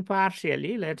floating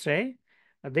partially, let's say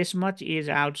this much is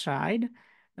outside,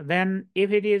 then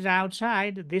if it is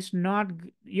outside, this not,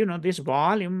 this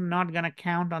volume not going to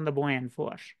count on the buoyant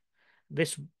force.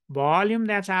 This volume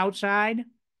that's outside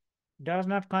does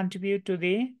not contribute to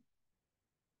the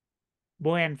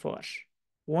buoyant force.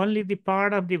 Only the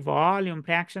part of the volume,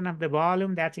 fraction of the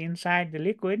volume that's inside the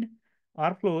liquid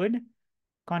or fluid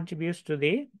contributes to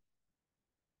the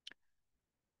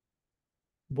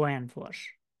buoyant force.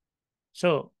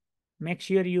 So make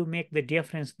sure you make the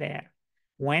difference there.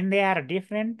 When they are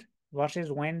different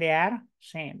versus when they are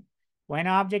same. When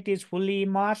object is fully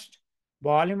immersed,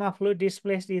 volume of fluid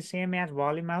displaced is same as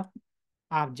volume of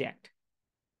object.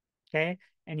 Okay,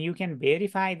 and you can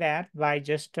verify that by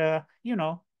just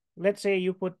let's say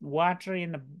you put water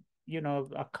in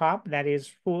a cup that is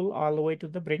full all the way to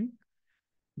the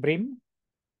brim,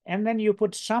 and then you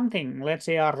put something, let's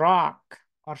say a rock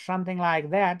or something like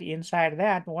that inside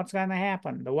that. What's going to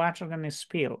happen? The water going to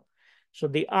spill. So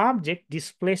the object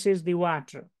displaces the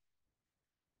water,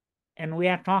 and we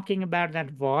are talking about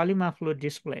that volume of fluid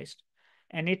displaced.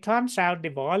 And it turns out the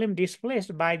volume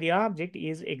displaced by the object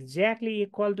is exactly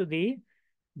equal to the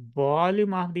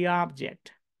volume of the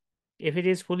object. If it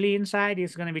is fully inside,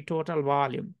 it's going to be total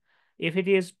volume. If it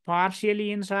is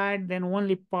partially inside, then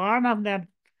only part of that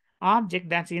object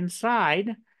that's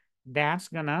inside, that's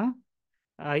gonna,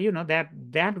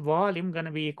 that volume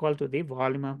gonna be equal to the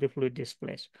volume of the fluid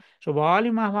displaced. So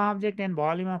volume of object and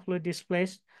volume of fluid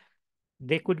displaced,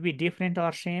 they could be different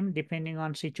or same depending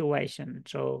on situation.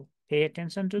 So pay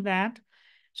attention to that.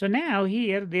 So now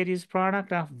here there is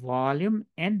product of volume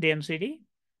and density.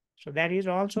 So that is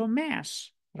also mass,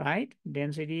 right?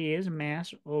 Density is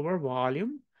mass over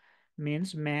volume,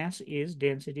 means mass is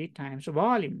density times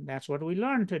volume. That's what we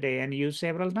learned today and used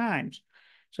several times.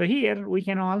 So here we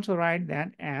can also write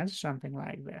that as something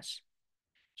like this.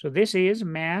 So this is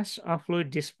mass of fluid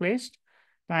displaced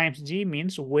times G,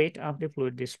 means weight of the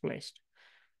fluid displaced.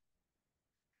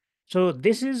 So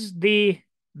this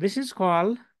is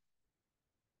called,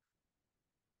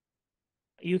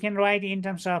 you can write in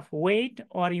terms of weight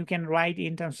or you can write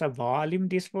in terms of volume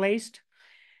displaced.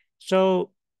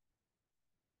 So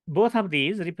both of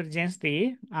these represents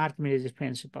the Archimedes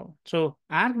principle. So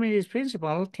Archimedes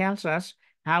principle tells us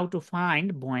how to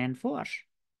find buoyant force.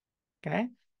 Okay,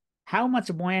 how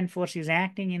much buoyant force is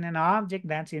acting in an object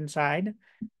that's inside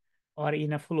or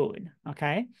in a fluid.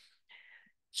 Okay,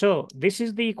 so this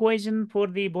is the equation for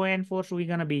the buoyant force we're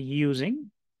going to be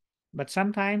using. But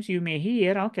sometimes you may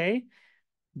hear, okay,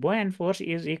 buoyant force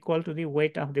is equal to the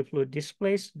weight of the fluid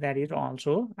displaced. That is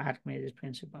also Archimedes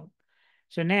principle.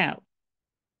 So now,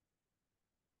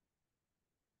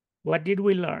 what did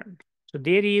we learn? So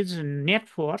there is a net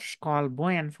force called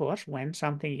buoyant force when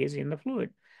something is in the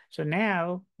fluid. So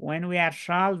now when we are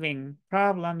solving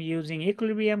problem using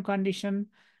equilibrium condition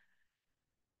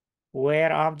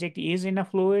where object is in a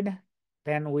fluid,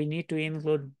 then we need to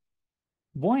include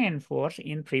buoyant force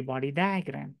in free body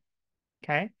diagram,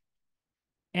 okay?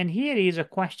 And here is a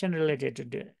question related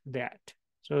to that.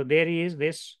 So there is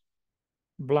this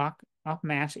block of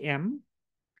mass M,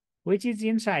 which is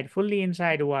inside, fully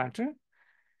inside water,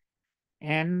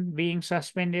 and being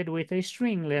suspended with a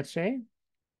string, let's say.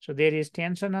 So there is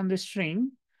tension on the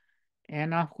string,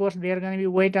 and of course, there are going to be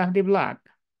weight of the block.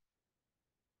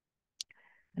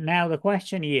 Now the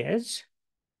question is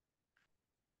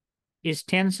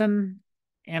tension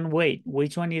and weight,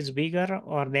 which one is bigger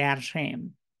or they are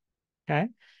same? Okay.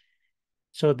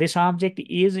 So this object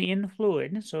is in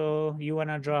fluid. So you want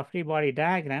to draw a free body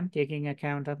diagram taking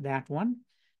account of that one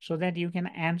so that you can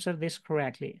answer this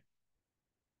correctly.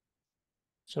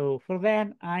 So for that,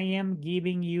 I am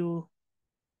giving you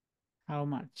how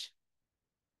much?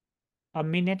 A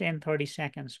minute and 30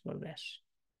 seconds for this.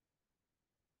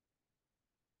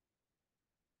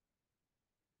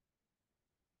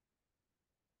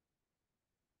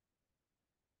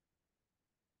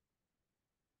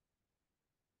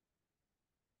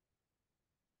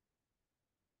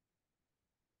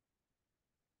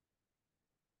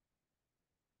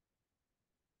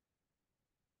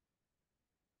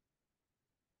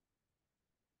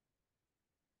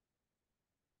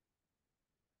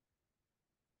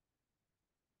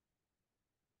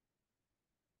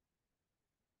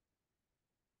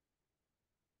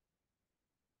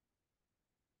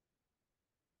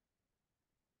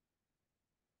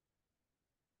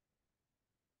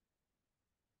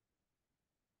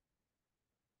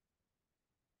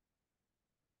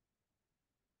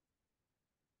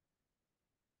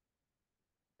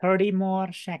 Thirty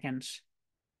more seconds.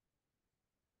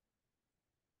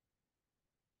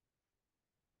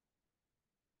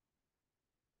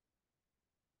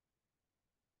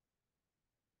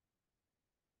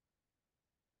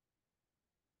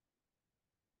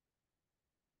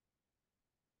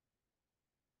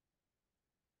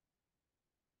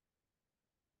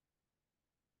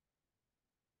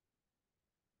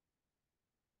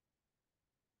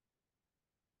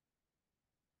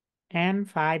 And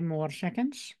 5 more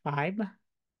seconds. 5,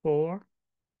 4,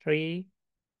 3,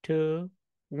 2,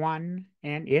 1,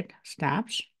 and it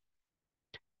stops.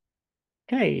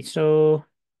 Okay, so,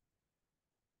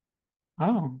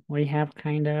 oh, we have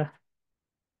kind of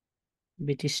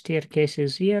bit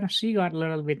staircases here. She got a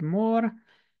little bit more.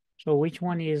 So which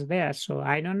one is that? So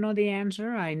I don't know the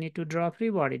answer. I need to draw a free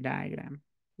body diagram.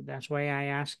 That's why I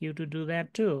asked you to do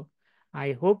that too.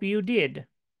 I hope you did.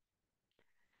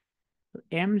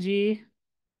 Mg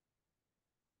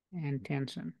and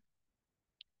tension.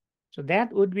 So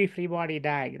that would be free body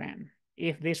diagram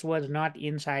if this was not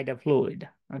inside a fluid,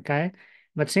 okay?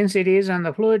 But since it is on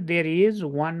the fluid, there is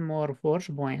one more force,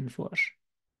 buoyant force,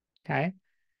 okay?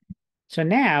 So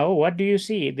now what do you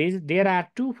see? There are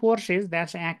two forces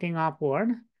that's acting upward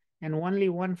and only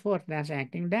one force that's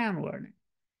acting downward.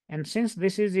 And since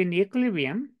this is in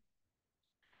equilibrium,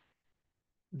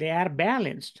 they are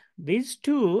balanced. These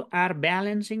two are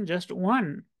balancing just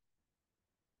one.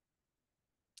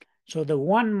 So the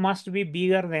one must be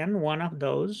bigger than one of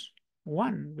those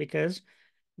one, because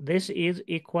this is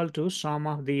equal to sum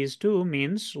of these two,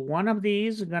 means one of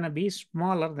these is going to be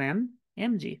smaller than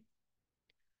mg.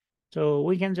 So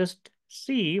we can just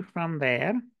see from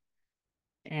there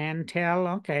and tell,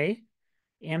 okay,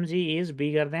 mg is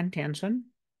bigger than tension.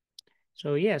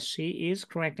 So yes, C is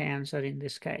correct answer in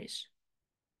this case.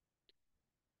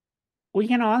 We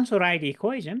can also write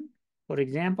equation. For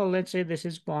example, let's say this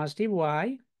is positive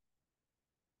y,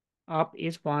 up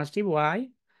is positive y.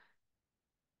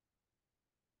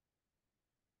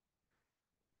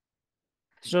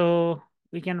 So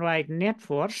we can write net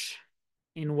force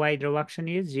in y direction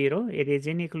is 0. It is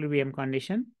in equilibrium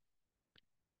condition.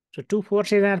 So two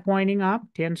forces are pointing up,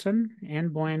 tension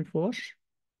and buoyant force.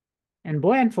 And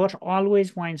buoyant force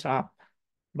always points up,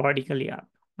 vertically up,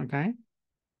 okay?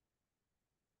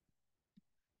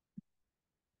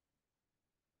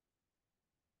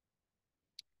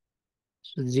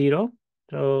 So 0.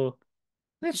 So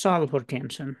let's solve for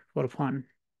tension for fun.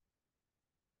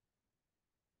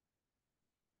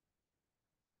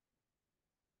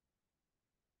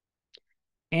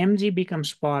 Mg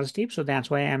becomes positive, so that's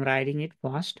why I'm writing it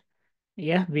first.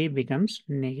 Yeah, V becomes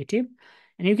negative.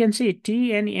 And you can see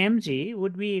T and mg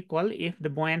would be equal if the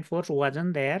buoyant force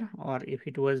wasn't there or if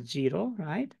it was 0,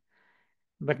 right?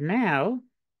 But now,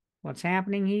 what's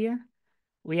happening here?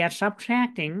 We are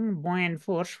subtracting buoyant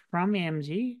force from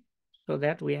mg so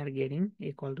that we are getting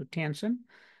equal to tension.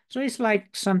 So it's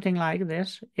like something like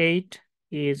this. 8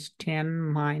 is 10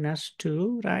 minus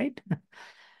 2, right?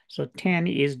 So 10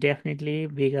 is definitely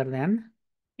bigger than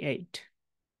 8.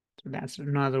 So that's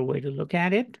another way to look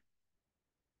at it.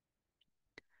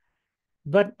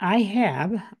 But I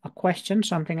have a question,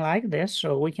 something like this.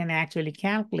 So we can actually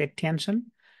calculate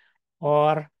tension,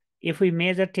 or if we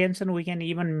measure tension, we can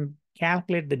even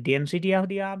calculate the density of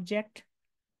the object,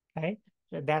 right?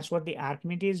 So that's what the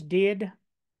Archimedes did.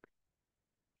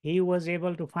 He was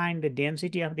able to find the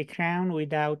density of the crown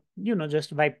without,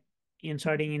 just by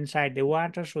inserting inside the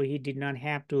water. So he did not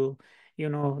have to,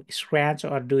 scratch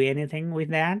or do anything with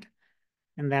that.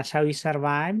 And that's how he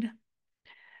survived.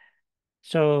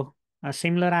 So a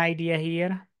similar idea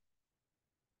here.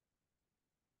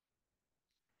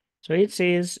 So it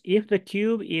says if the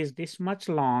cube is this much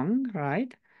long,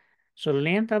 right? So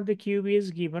length of the cube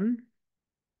is given.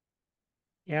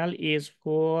 L is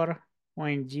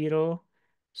 4.0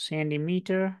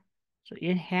 centimeter. So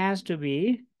it has to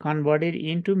be converted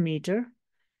into meter.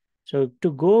 So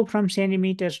to go from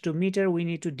centimeters to meter, we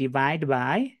need to divide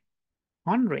by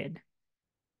 100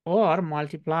 or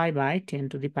multiply by 10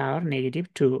 to the power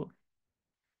negative 2.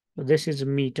 So this is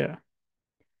meter.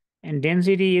 And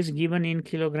density is given in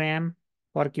kilogram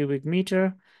per cubic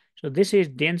meter. So this is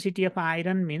density of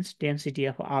iron, means density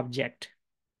of object,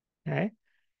 okay?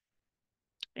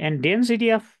 And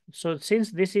density of, so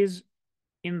since this is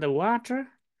in the water,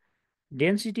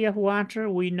 density of water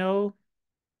we know,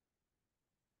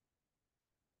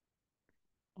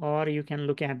 or you can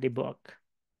look at the book,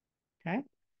 okay?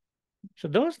 So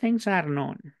those things are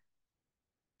known.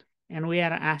 And we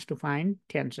are asked to find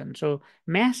tension. So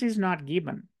mass is not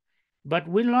given. But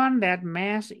we learned that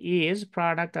mass is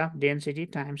product of density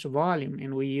times volume,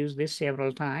 and we use this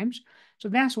several times. So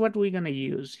that's what we're going to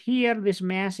use. Here, this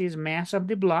mass is mass of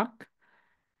the block.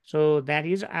 So that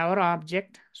is our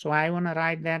object. So I want to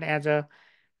write that as a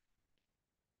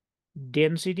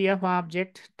density of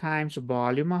object times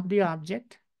volume of the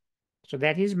object. So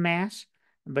that is mass,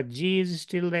 but G is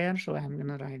still there, so I'm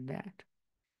going to write that.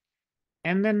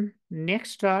 And then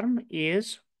next term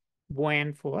is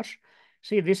buoyant force.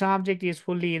 See, this object is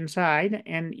fully inside.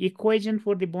 An equation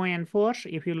for the buoyant force,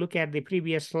 if you look at the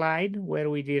previous slide where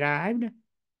we derived,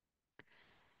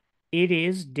 it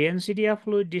is density of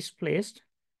fluid displaced,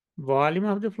 volume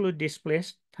of the fluid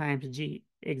displaced times G.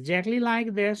 Exactly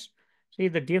like this. See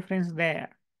the difference there.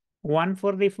 One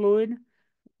for the fluid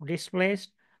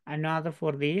displaced, another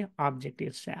for the object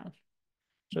itself.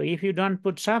 So if you don't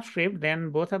put subscript,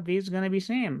 then both of these going to be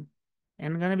same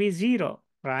and going to be zero,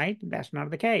 right? That's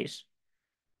not the case.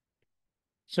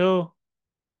 So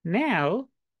now,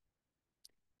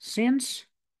 since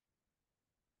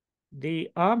the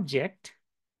object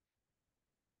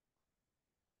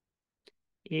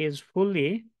is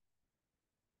fully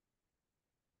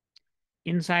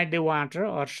inside the water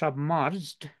or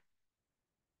submerged,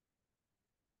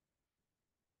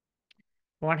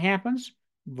 what happens?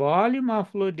 Volume of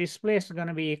fluid displaced is going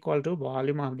to be equal to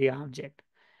volume of the object.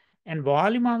 And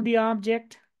volume of the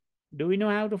object, do we know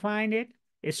how to find it?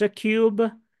 It's a cube.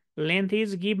 Length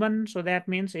is given, so that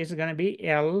means it's going to be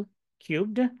L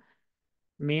cubed,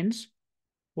 means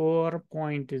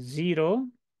 4.0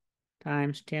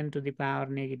 times 10 to the power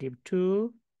negative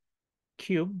 2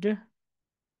 cubed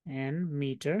and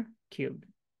meter cubed.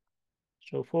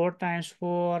 So 4 times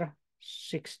 4,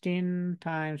 16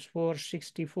 times 4,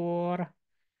 64.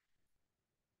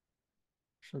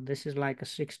 So this is like a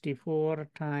 64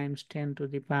 times 10 to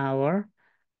the power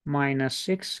minus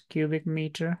 6 cubic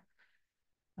meter.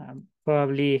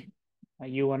 Probably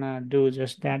you want to do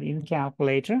just that in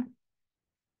calculator.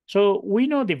 So we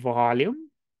know the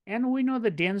volume and we know the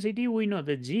density, we know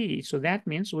the G. So that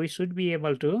means we should be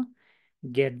able to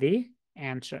get the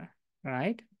answer,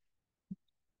 right?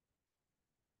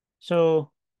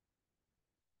 So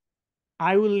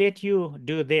I will let you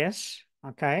do this,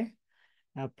 okay?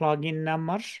 Plug in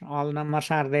numbers, all numbers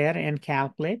are there, and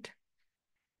calculate.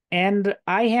 And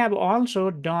I have also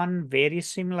done very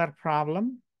similar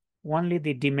problem, only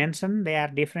the dimension, they are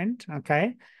different,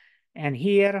 okay? And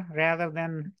here, rather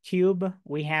than cube,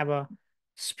 we have a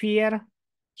sphere.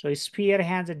 So a sphere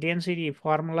has a density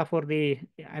formula for the,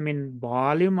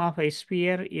 volume of a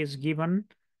sphere is given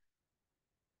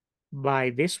by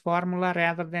this formula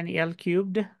rather than L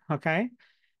cubed, okay?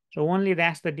 So only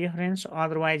that's the difference.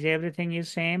 Otherwise, everything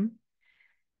is same.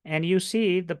 And you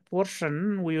see the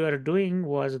portion we were doing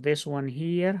was this one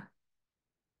here.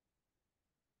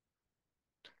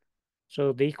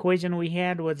 So the equation we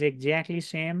had was exactly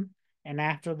same. And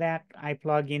after that, I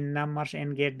plug in numbers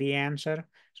and get the answer.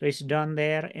 So it's done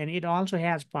there. And it also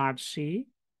has part C,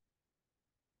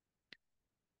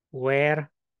 where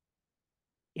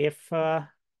if the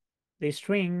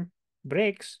string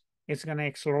breaks, it's going to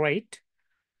accelerate.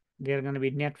 There's going to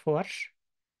be net force.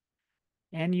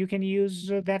 And you can use,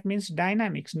 that means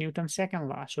dynamics, Newton's second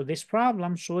law. So this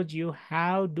problem shows you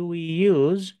how do we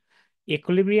use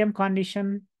equilibrium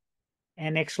condition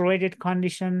and accelerated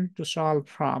condition to solve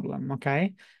problem,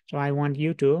 okay? So I want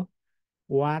you to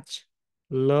watch,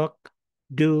 look,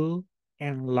 do,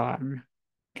 and learn,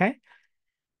 okay?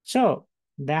 So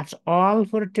that's all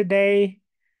for today,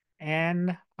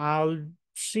 and I'll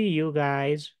see you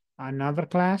guys another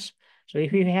class. So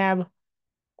if you have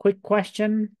quick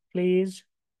question, please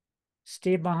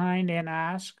stay behind and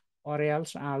ask, or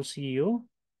else I'll see you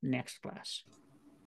next class.